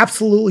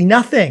 Absolutely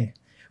nothing.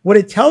 What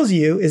it tells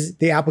you is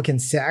the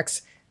applicant's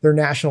sex, their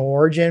national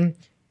origin,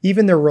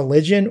 even their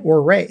religion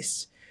or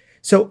race.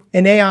 So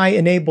an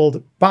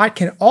AI-enabled bot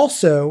can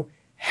also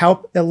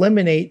help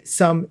eliminate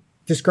some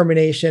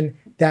discrimination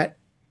that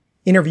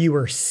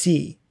interviewers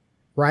see,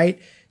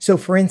 right? So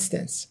for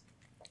instance,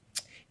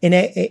 an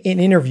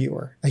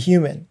interviewer, a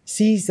human,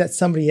 sees that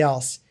somebody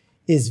else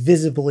is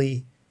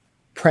visibly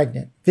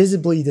pregnant,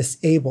 visibly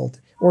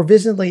disabled, or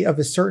visibly of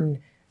a certain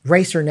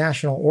race or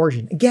national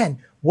origin. Again,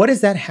 what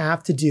does that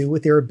have to do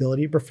with their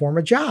ability to perform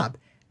a job?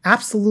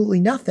 Absolutely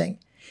nothing.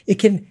 It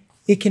can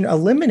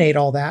eliminate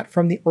all that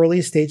from the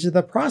earliest stages of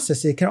the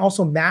process. It can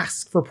also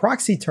mask for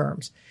proxy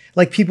terms,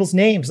 like people's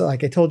names,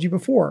 like I told you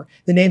before,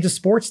 the names of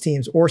sports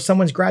teams or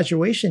someone's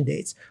graduation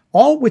dates,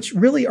 all which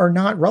really are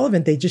not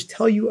relevant. They just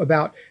tell you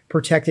about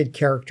protected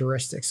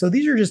characteristics. So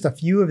these are just a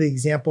few of the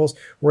examples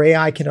where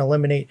AI can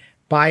eliminate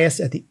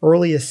bias at the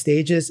earliest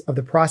stages of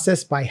the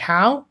process. By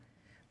how?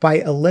 By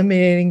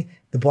eliminating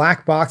the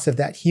black box of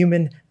that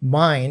human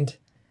mind,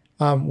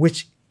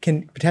 which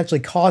can potentially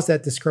cause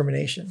that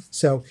discrimination.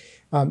 So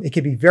it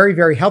can be very,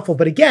 very helpful.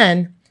 But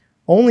again,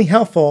 only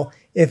helpful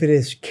if it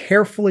is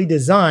carefully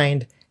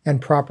designed and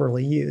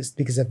properly used,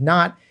 because if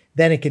not,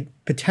 then it could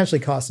potentially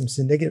cause some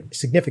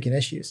significant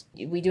issues.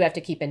 We do have to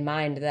keep in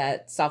mind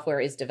that software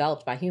is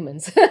developed by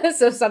humans.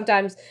 So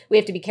sometimes we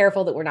have to be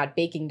careful that we're not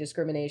baking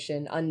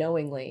discrimination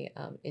unknowingly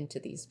into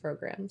these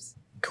programs.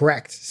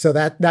 Correct. So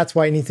that's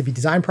why it needs to be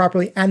designed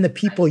properly. And the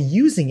people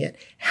using it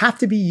have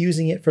to be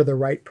using it for the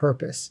right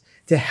purpose,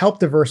 to help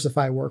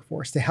diversify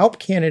workforce, to help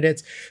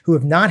candidates who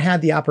have not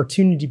had the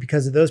opportunity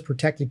because of those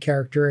protected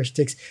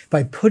characteristics.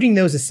 By putting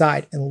those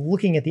aside and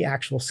looking at the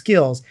actual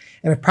skills,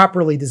 and if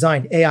properly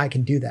designed, AI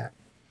can do that.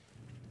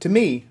 To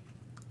me,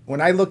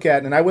 when I look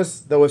at, and I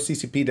was the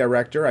OFCCP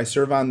director, I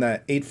serve on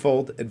the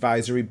Eightfold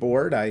Advisory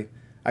Board.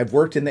 I've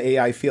worked in the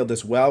AI field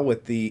as well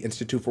with the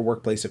Institute for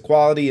Workplace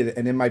Equality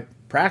and in my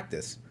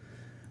practice.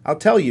 I'll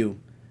tell you,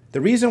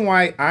 the reason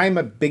why I'm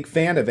a big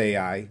fan of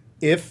AI,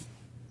 if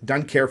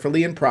done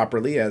carefully and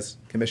properly, as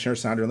Commissioner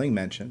Sonderling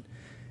mentioned,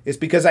 is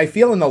because I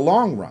feel in the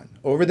long run,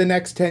 over the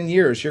next 10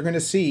 years, you're going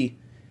to see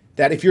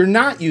that if you're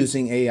not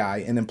using AI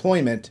in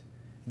employment,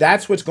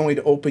 that's what's going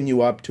to open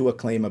you up to a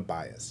claim of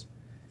bias.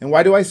 And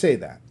why do I say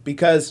that?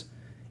 Because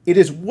it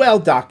is well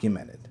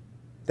documented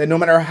that no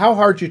matter how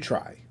hard you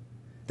try,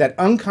 that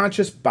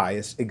unconscious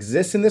bias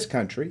exists in this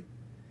country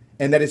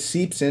and that it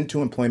seeps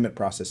into employment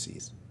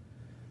processes,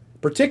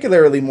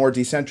 particularly more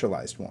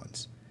decentralized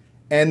ones.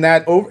 And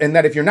that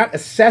if you're not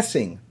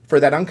assessing for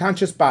that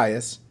unconscious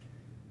bias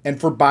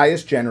and for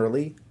bias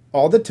generally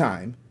all the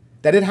time,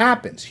 that it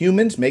happens.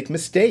 Humans make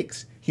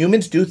mistakes.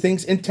 Humans do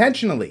things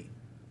intentionally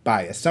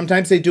biased.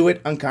 Sometimes they do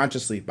it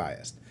unconsciously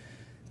biased.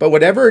 But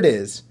whatever it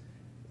is,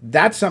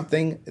 that's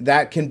something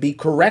that can be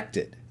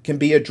corrected. can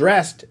be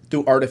addressed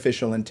through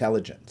artificial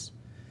intelligence.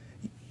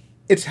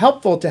 It's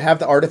helpful to have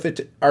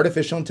the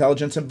artificial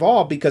intelligence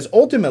involved because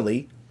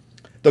ultimately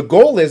the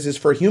goal is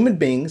for human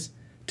beings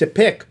to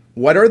pick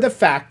what are the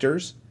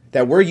factors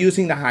that we're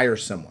using to hire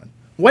someone.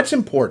 What's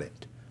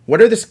important?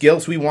 What are the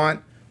skills we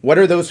want? What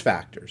are those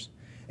factors?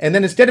 And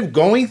then instead of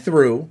going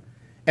through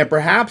and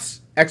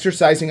perhaps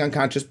exercising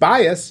unconscious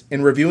bias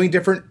in reviewing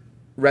different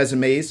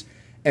resumes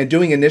and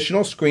doing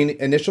initial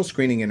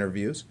screening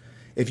interviews,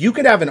 if you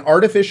could have an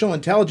artificial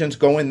intelligence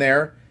go in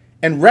there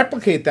and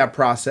replicate that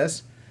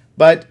process,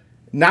 but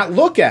not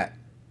look at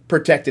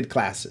protected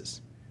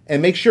classes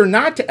and make sure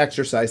not to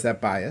exercise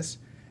that bias,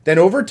 then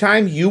over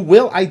time you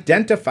will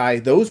identify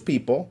those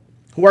people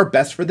who are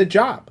best for the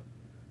job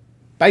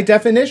by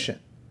definition.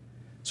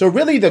 So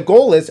really the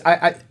goal is,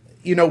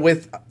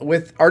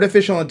 with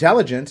artificial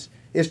intelligence,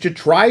 is to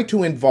try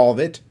to involve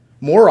it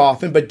more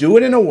often, but do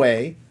it in a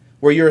way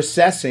where you're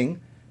assessing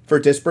for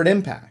disparate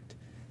impact.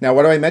 Now,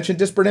 why do I mention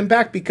disparate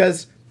impact?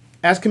 Because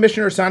as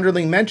Commissioner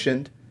Sonderling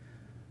mentioned,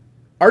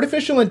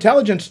 artificial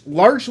intelligence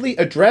largely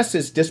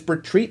addresses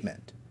disparate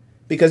treatment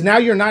because now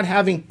you're not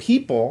having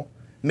people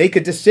make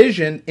a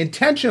decision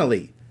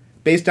intentionally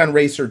based on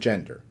race or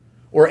gender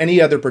or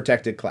any other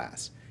protected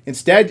class.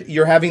 Instead,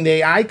 you're having the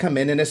AI come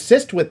in and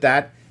assist with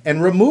that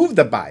and remove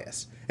the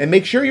bias and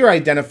make sure you're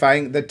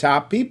identifying the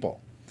top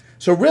people.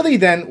 So really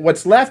then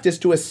what's left is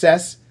to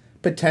assess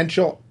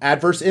potential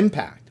adverse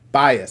impact,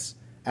 bias,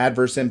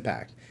 adverse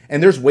impact.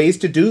 And there's ways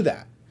to do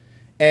that.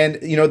 And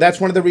that's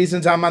one of the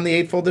reasons I'm on the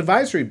Eightfold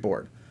Advisory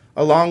Board,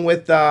 along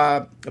with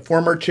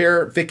former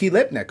chair Vicki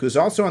Lipnick, who's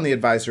also on the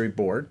advisory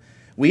board.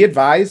 We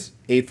advise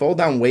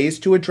Eightfold on ways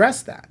to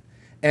address that.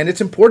 And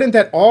it's important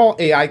that all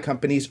AI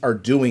companies are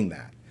doing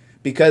that,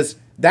 because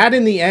that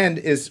in the end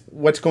is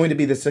what's going to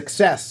be the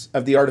success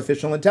of the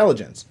artificial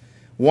intelligence.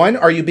 One,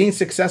 are you being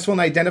successful in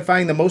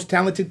identifying the most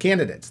talented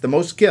candidates, the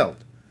most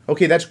skilled?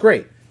 Okay, that's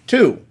great.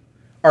 Two,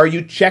 are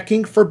you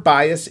checking for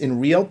bias in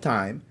real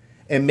time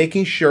and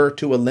making sure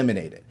to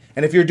eliminate it?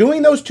 And if you're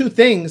doing those two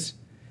things,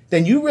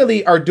 then you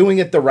really are doing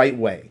it the right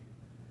way.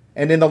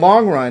 And in the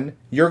long run,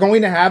 you're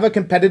going to have a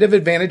competitive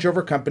advantage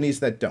over companies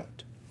that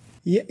don't.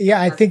 Yeah,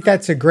 I think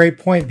that's a great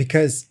point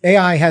because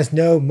AI has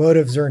no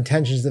motives or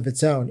intentions of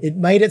its own. It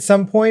might at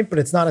some point, but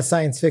it's not a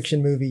science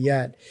fiction movie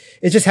yet.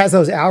 It just has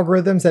those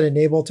algorithms that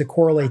enable to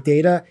correlate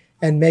data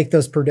and make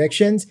those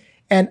predictions.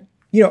 And,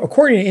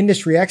 according to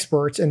industry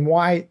experts and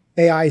why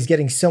AI is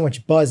getting so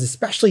much buzz,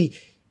 especially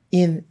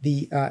in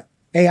the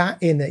AI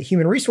in the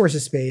human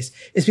resources space,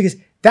 is because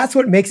that's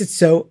what makes it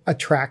so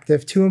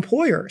attractive to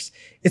employers.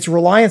 Its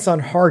reliance on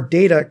hard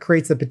data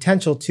creates the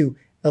potential to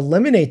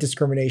eliminate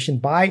discrimination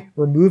by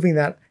removing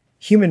that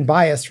human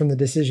bias from the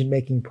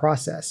decision-making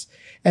process.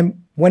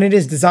 And when it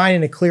is designed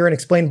in a clear and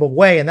explainable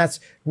way, and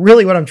that's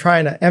really what I'm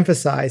trying to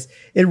emphasize,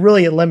 it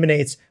really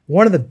eliminates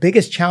one of the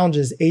biggest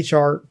challenges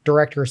HR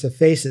directors have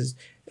faced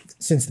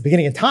since the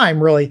beginning of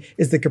time, really,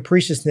 is the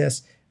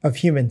capriciousness of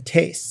human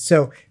taste.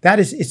 So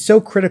it's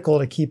so critical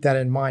to keep that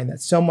in mind, that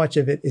so much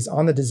of it is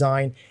on the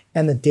design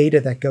and the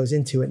data that goes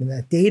into it, and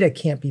that data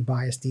can't be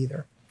biased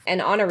either. And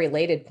on a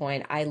related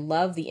point, I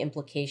love the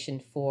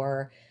implication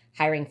for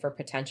hiring for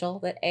potential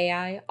that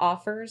AI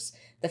offers.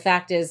 The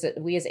fact is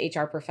that we as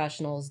HR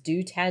professionals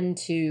do tend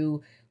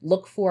to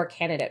look for a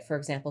candidate, for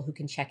example, who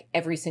can check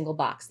every single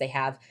box. They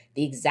have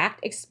the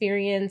exact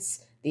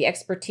experience, the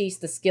expertise,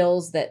 the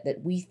skills that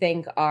we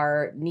think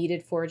are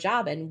needed for a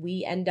job. And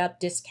we end up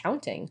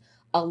discounting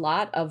a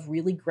lot of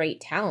really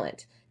great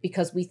talent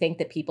because we think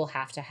that people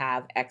have to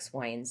have X,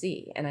 Y, and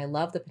Z. And I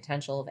love the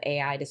potential of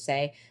AI to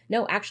say,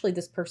 no, actually,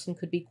 this person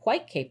could be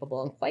quite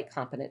capable and quite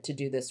competent to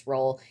do this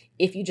role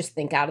if you just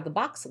think out of the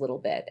box a little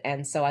bit.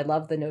 And so I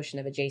love the notion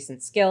of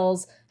adjacent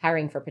skills,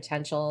 hiring for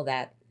potential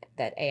that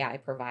AI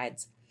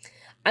provides.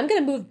 I'm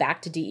going to move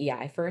back to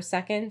DEI for a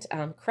second.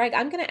 Craig,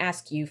 I'm going to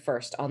ask you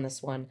first on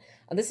this one.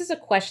 This is a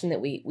question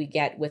that we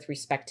get with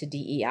respect to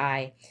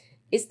DEI.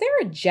 Is there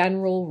a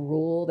general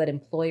rule that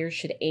employers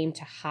should aim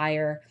to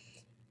hire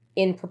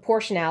in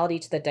proportionality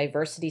to the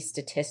diversity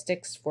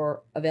statistics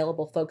for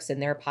available folks in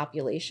their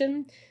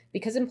population?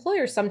 Because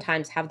employers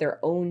sometimes have their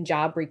own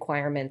job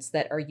requirements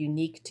that are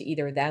unique to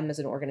either them as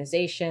an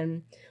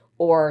organization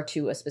or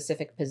to a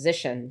specific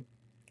position.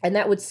 And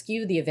that would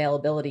skew the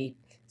availability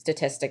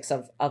statistics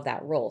of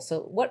that role. So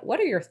what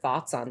are your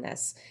thoughts on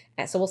this?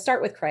 And so we'll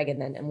start with Craig and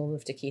we'll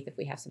move to Keith if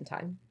we have some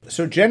time.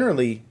 So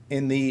generally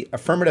in the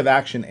affirmative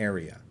action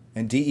area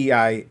and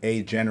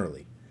DEIA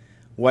generally,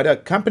 what a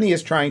company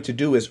is trying to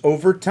do is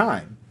over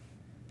time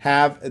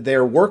have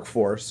their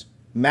workforce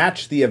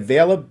match the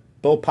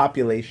available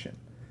population.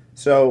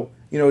 So,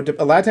 a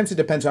lot of times it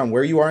depends on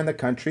where you are in the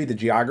country, the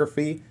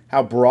geography,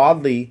 how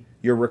broadly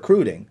you're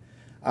recruiting.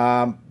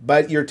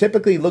 But you're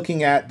typically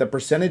looking at the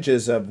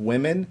percentages of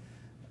women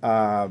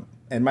and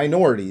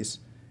minorities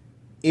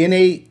in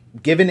a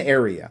given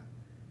area,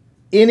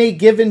 in a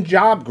given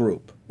job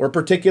group or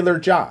particular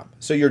job.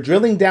 So you're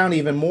drilling down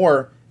even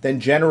more than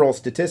general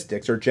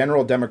statistics or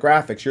general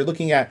demographics. You're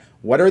looking at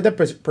what are the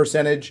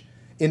percentage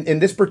in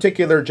this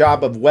particular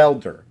job of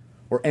welder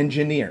or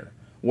engineer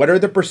what are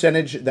the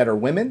percentage that are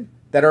women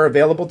that are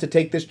available to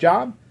take this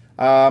job?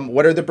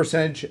 What are the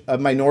percentage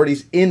of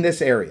minorities in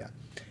this area?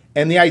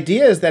 And the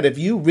idea is that if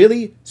you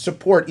really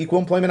support equal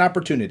employment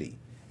opportunity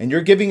and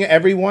you're giving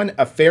everyone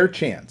a fair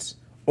chance,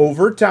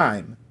 over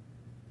time,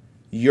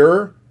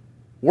 your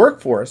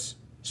workforce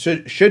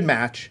should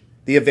match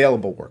the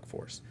available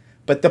workforce.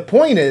 But the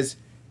point is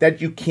that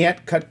you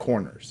can't cut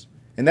corners.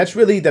 And that's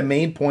really the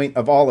main point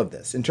of all of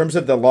this. In terms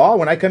of the law,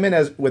 when I come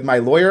in with my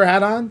lawyer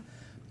hat on,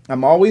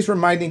 I'm always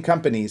reminding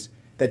companies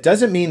that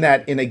doesn't mean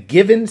that in a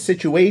given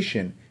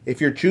situation, if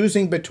you're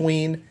choosing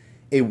between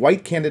a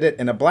white candidate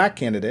and a black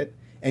candidate,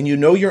 and you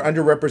know you're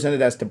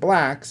underrepresented as to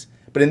blacks,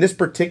 but in this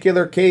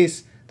particular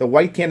case, the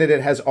white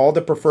candidate has all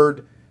the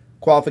preferred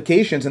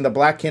qualifications and the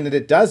black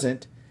candidate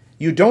doesn't,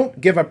 you don't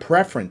give a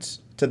preference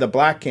to the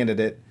black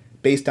candidate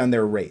based on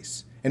their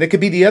race. And it could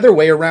be the other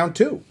way around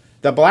too.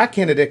 The black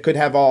candidate could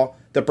have all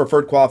the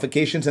preferred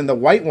qualifications and the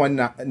white one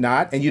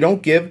not, and you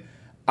don't give,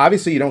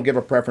 obviously you don't give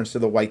a preference to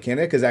the white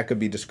candidate because that could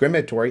be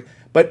discriminatory,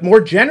 but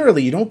more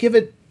generally, you don't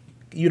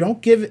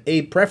give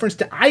a preference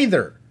to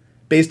either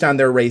based on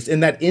their race in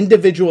that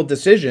individual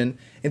decision.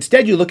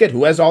 Instead, you look at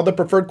who has all the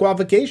preferred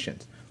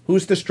qualifications,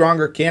 who's the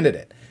stronger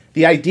candidate.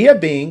 The idea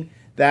being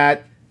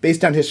that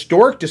based on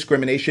historic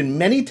discrimination,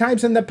 many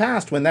times in the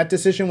past when that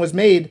decision was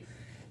made,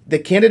 the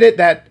candidate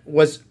that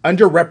was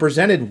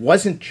underrepresented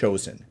wasn't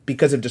chosen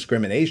because of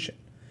discrimination.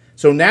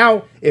 So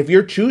now, if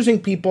you're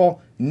choosing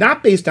people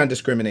not based on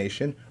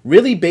discrimination,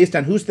 really based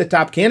on who's the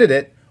top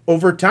candidate,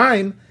 over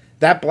time,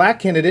 that black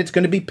candidate's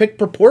going to be picked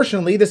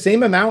proportionally the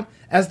same amount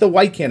as the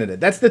white candidate.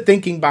 That's the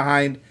thinking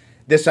behind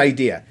this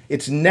idea.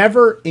 It's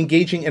never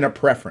engaging in a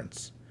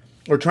preference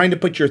or trying to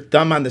put your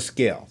thumb on the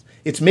scale.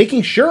 It's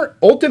making sure,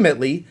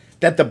 ultimately,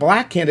 that the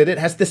black candidate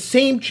has the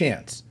same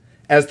chance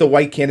as the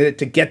white candidate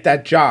to get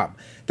that job,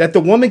 that the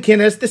woman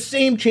candidate has the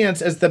same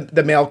chance as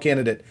the male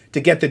candidate to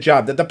get the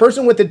job, that the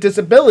person with a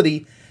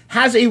disability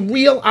has a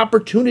real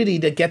opportunity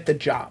to get the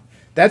job.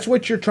 That's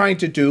what you're trying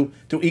to do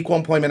through equal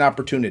employment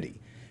opportunity.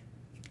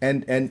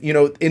 And you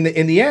know, in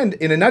the end,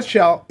 in a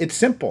nutshell, it's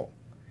simple.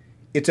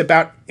 It's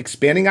about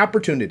expanding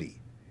opportunity.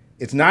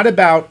 It's not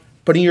about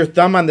putting your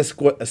thumb on the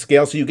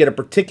scale so you get a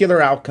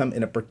particular outcome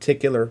in a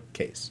particular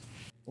case.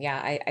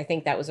 Yeah, I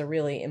think that was a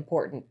really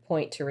important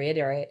point to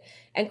reiterate.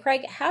 And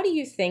Craig, how do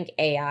you think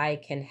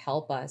AI can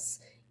help us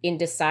in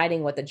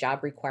deciding what the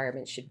job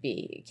requirements should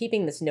be?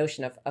 Keeping this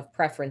notion of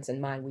preference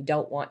in mind, we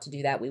don't want to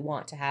do that. We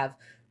want to have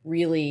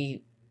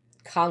really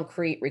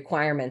concrete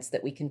requirements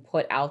that we can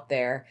put out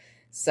there.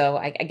 So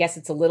I guess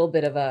it's a little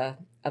bit of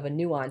a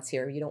nuance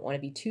here. You don't want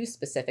to be too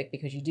specific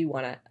because you do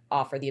want to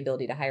offer the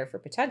ability to hire for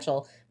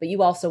potential, but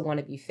you also want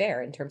to be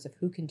fair in terms of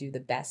who can do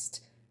the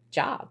best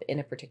job in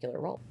a particular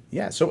role.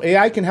 Yeah, so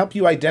AI can help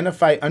you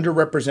identify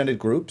underrepresented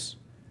groups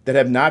that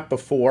have not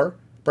before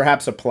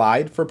perhaps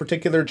applied for a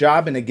particular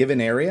job in a given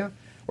area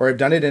or have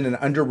done it in an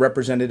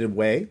underrepresented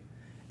way.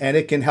 And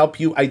it can help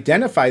you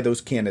identify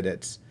those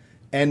candidates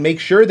and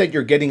make sure that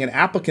you're getting an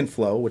applicant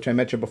flow, which I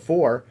mentioned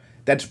before,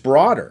 that's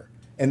broader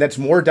and that's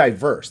more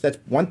diverse. That's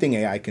one thing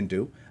AI can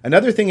do.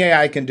 Another thing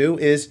AI can do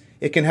is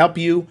it can help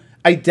you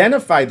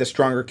identify the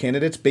stronger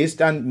candidates based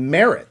on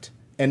merit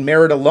and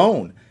merit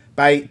alone,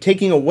 by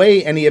taking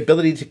away any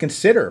ability to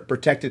consider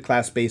protected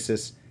class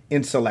basis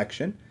in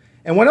selection.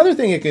 And one other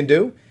thing it can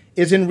do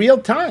is in real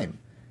time,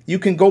 you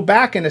can go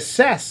back and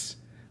assess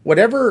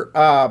whatever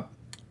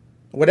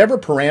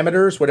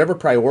parameters, whatever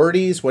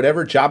priorities,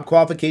 whatever job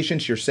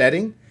qualifications you're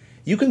setting.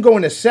 You can go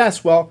and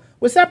assess, well,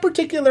 was that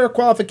particular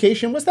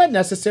qualification, was that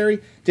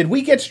necessary? Did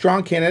we get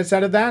strong candidates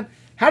out of that?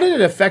 How did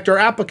it affect our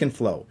applicant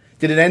flow?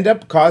 Did it end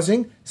up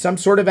causing some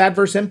sort of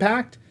adverse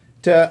impact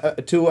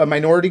to a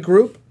minority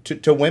group,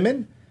 to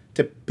women,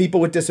 to people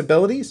with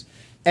disabilities?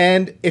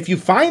 And if you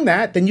find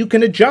that, then you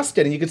can adjust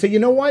it and you can say, you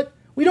know what?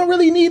 We don't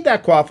really need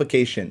that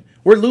qualification.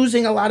 We're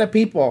losing a lot of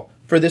people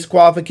for this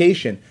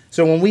qualification.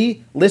 So when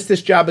we list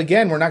this job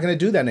again, we're not going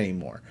to do that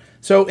anymore.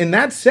 So in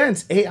that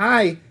sense,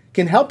 AI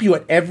can help you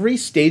at every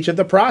stage of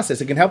the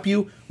process. It can help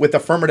you with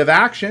affirmative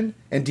action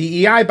and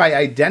DEI by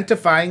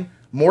identifying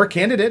more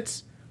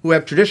candidates who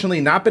have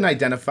traditionally not been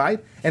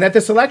identified. And at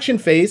the selection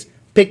phase,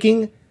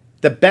 picking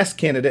the best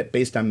candidate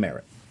based on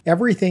merit.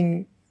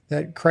 Everything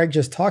that Craig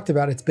just talked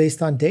about, it's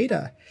based on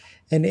data.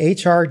 And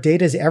HR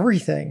data is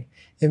everything.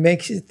 It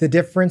makes the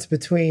difference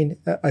between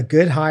a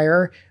good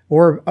hire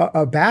or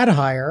a bad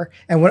hire.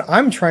 And what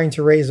I'm trying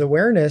to raise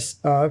awareness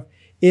of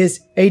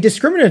is a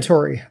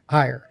discriminatory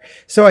hire.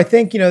 So I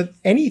think,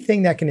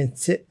 anything that can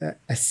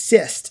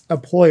assist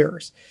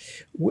employers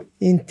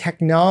in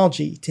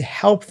technology to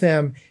help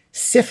them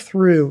sift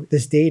through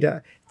this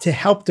data, to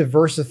help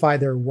diversify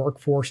their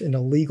workforce in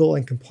a legal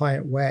and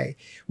compliant way,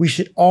 we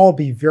should all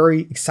be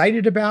very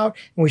excited about,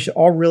 and we should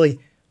all really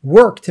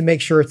work to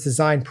make sure it's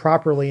designed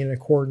properly in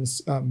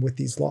accordance with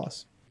these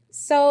laws.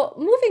 So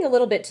moving a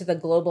little bit to the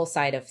global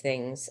side of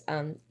things,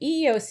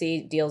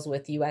 EEOC deals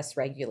with U.S.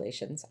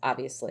 regulations,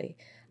 obviously,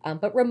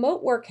 but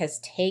remote work has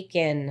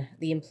taken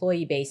the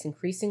employee base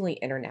increasingly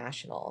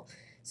international.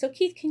 So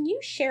Keith, can you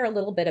share a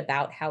little bit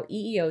about how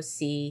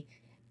EEOC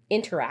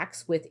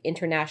interacts with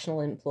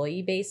international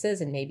employee bases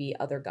and maybe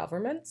other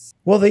governments?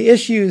 Well, the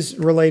issues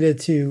related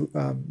to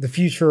the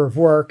future of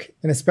work,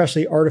 and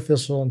especially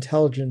artificial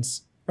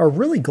intelligence, are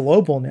really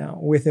global now,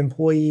 with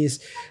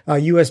employees,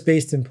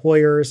 US-based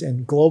employers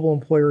and global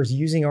employers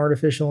using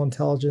artificial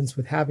intelligence,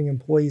 with having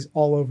employees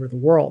all over the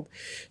world.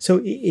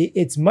 So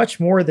it's much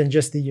more than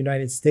just the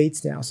United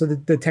States now. So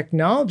the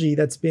technology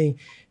that's being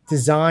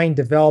designed,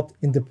 developed,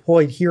 and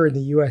deployed here in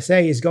the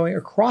USA is going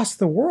across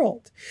the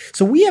world.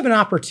 So we have an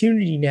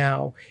opportunity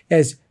now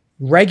as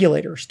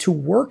regulators to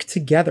work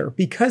together,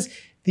 because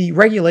the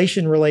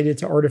regulation related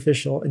to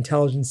artificial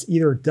intelligence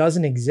either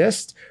doesn't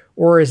exist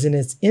or is in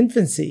its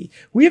infancy.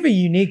 We have a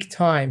unique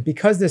time,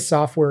 because this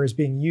software is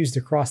being used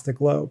across the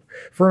globe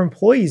for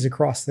employees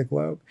across the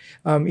globe,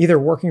 either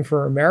working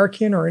for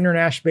American or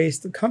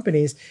international-based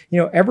companies.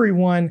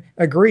 Everyone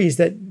agrees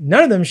that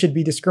none of them should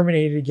be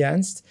discriminated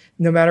against,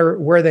 no matter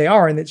where they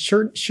are, and that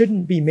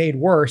shouldn't be made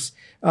worse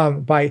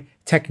by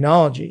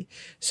technology.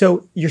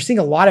 So you're seeing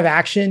a lot of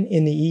action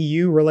in the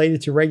EU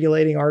related to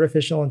regulating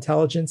artificial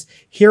intelligence.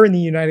 Here in the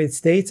United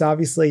States,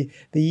 obviously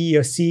the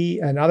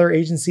EEOC and other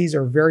agencies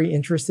are very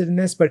interested in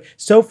this, but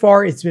so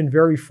far it's been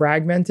very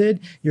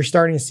fragmented. You're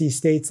starting to see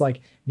states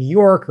like New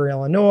York or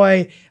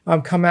Illinois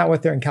come out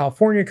with and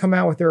California come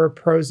out with their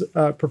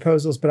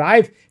proposals. But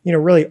I've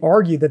really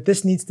argued that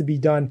this needs to be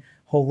done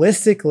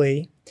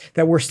holistically,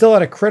 that we're still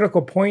at a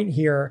critical point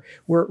here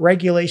where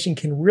regulation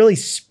can really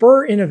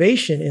spur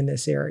innovation in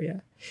this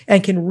area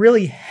and can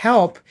really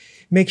help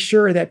make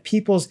sure that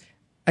people's,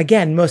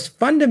 again, most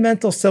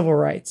fundamental civil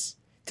rights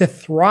to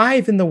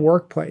thrive in the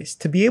workplace,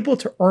 to be able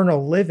to earn a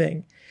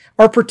living,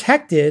 are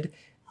protected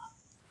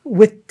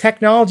with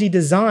technology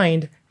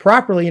designed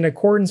properly in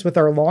accordance with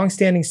our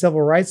longstanding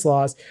civil rights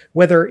laws,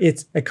 whether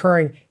it's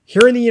occurring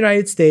here in the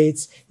United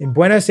States, in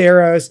Buenos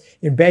Aires,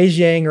 in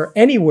Beijing, or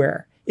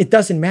anywhere. It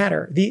doesn't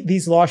matter.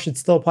 These laws should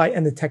still apply,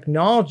 and the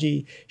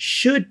technology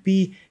should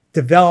be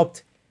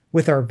developed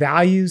with our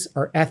values,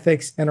 our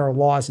ethics, and our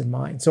laws in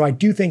mind. So I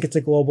do think it's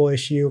a global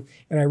issue,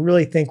 and I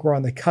really think we're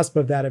on the cusp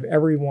of that, of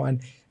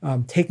everyone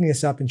taking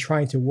this up and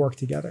trying to work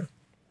together.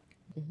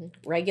 Mm-hmm.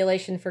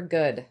 Regulation for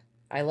good.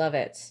 I love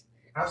it.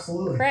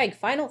 Absolutely. Craig,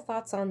 final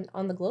thoughts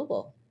on the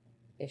global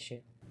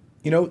issue?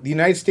 The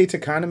United States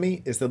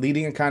economy is the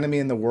leading economy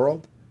in the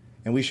world,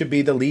 and we should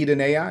be the lead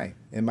in AI,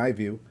 in my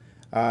view.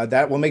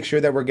 That will make sure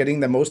that we're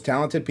getting the most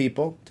talented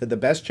people to the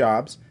best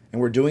jobs,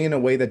 and we're doing it in a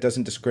way that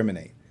doesn't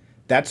discriminate.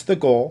 That's the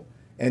goal,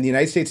 and the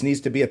United States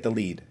needs to be at the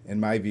lead, in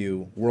my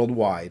view,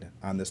 worldwide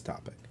on this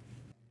topic.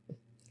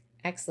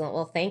 Excellent.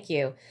 Well, thank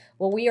you.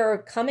 Well, we are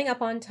coming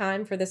up on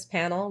time for this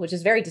panel, which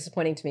is very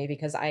disappointing to me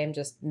because I am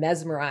just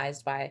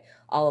mesmerized by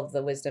all of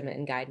the wisdom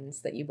and guidance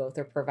that you both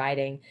are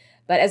providing.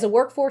 But as a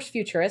workforce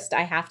futurist,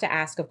 I have to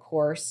ask, of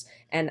course,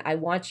 and I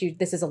want you,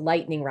 this is a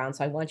lightning round,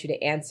 so I want you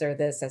to answer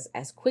this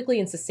as quickly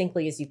and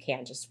succinctly as you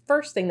can. Just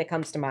first thing that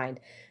comes to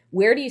mind,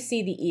 where do you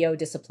see the EO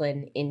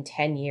discipline in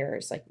 10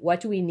 years? Like,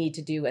 what do we need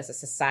to do as a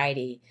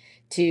society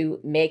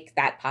to make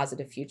that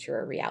positive future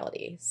a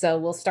reality? So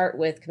we'll start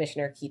with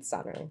Commissioner Keith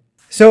Sonderling.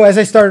 So as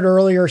I started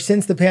earlier,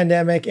 since the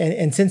pandemic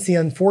and since the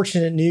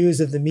unfortunate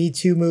news of the Me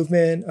Too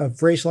movement,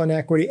 of racial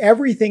inequity,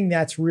 everything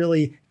that's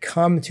really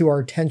come to our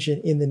attention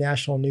in the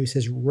national news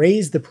has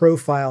raised the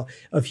profile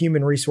of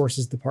Human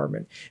Resources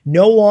Department.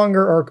 No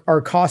longer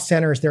are cost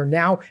centers. They're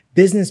now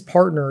business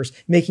partners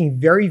making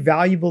very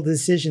valuable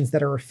decisions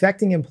that are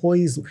affecting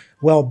employees'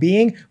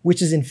 well-being,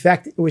 which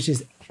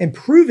is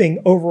improving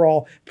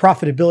overall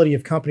profitability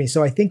of companies.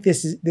 So I think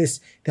the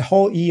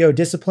whole EO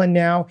discipline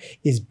now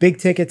is big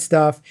ticket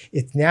stuff.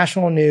 It's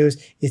national news.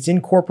 It's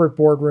in corporate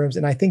boardrooms.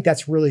 And I think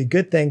that's really a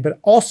good thing. But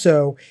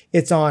also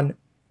it's on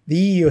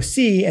the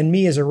EEOC and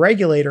me as a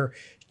regulator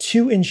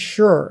to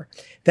ensure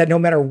that no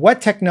matter what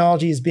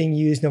technology is being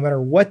used, no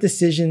matter what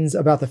decisions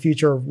about the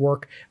future of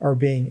work are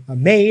being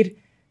made,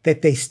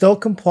 that they still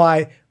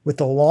comply with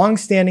the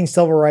long-standing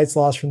civil rights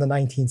laws from the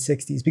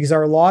 1960s, because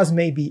our laws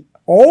may be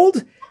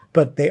old,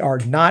 but they are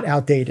not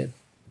outdated.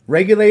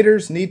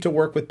 Regulators need to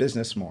work with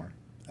business more.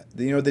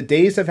 The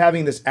days of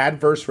having this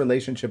adverse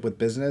relationship with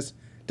business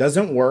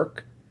doesn't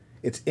work.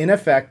 It's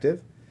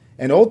ineffective.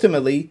 And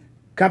ultimately,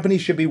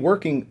 companies should be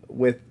working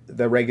with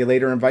the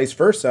regulator and vice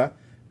versa,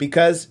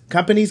 because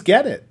companies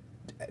get it.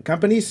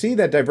 Companies see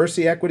that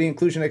diversity, equity,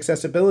 inclusion,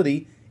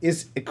 accessibility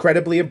is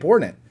incredibly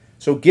important.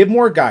 So give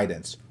more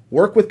guidance.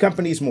 Work with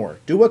companies more.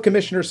 Do what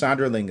Commissioner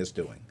Sonderling is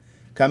doing.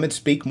 Come and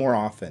speak more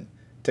often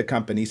to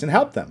companies and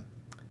help them.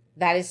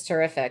 That is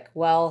terrific.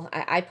 Well,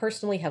 I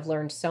personally have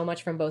learned so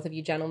much from both of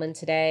you gentlemen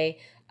today.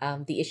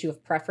 The issue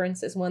of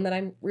preference is one that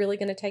I'm really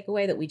going to take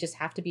away, that we just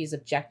have to be as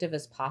objective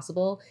as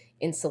possible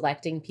in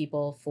selecting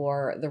people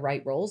for the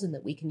right roles, and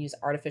that we can use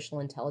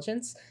artificial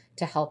intelligence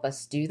to help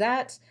us do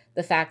that.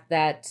 The fact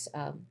that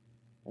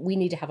we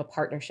need to have a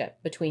partnership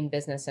between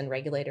business and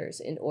regulators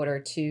in order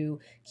to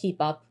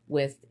keep up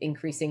with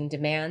increasing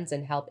demands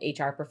and help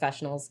HR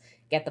professionals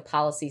get the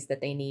policies that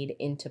they need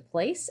into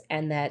place,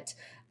 and that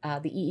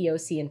the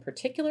EEOC in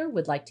particular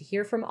would like to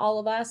hear from all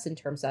of us in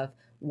terms of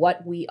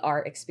what we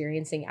are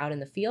experiencing out in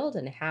the field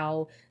and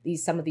how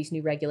some of these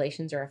new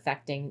regulations are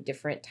affecting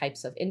different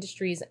types of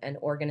industries and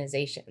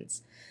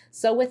organizations.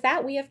 So with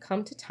that, we have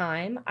come to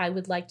time. I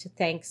would like to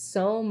thank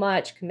so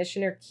much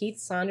Commissioner Keith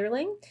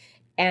Sonderling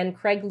and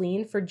Craig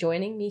Leen for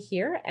joining me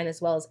here, and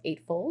as well as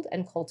Eightfold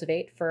and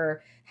Cultivate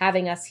for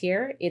having us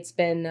here. It's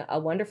been a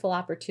wonderful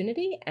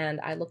opportunity, and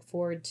I look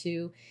forward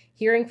to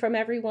hearing from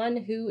everyone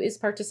who is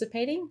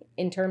participating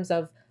in terms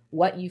of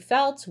what you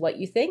felt, what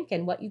you think,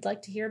 and what you'd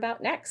like to hear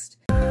about next.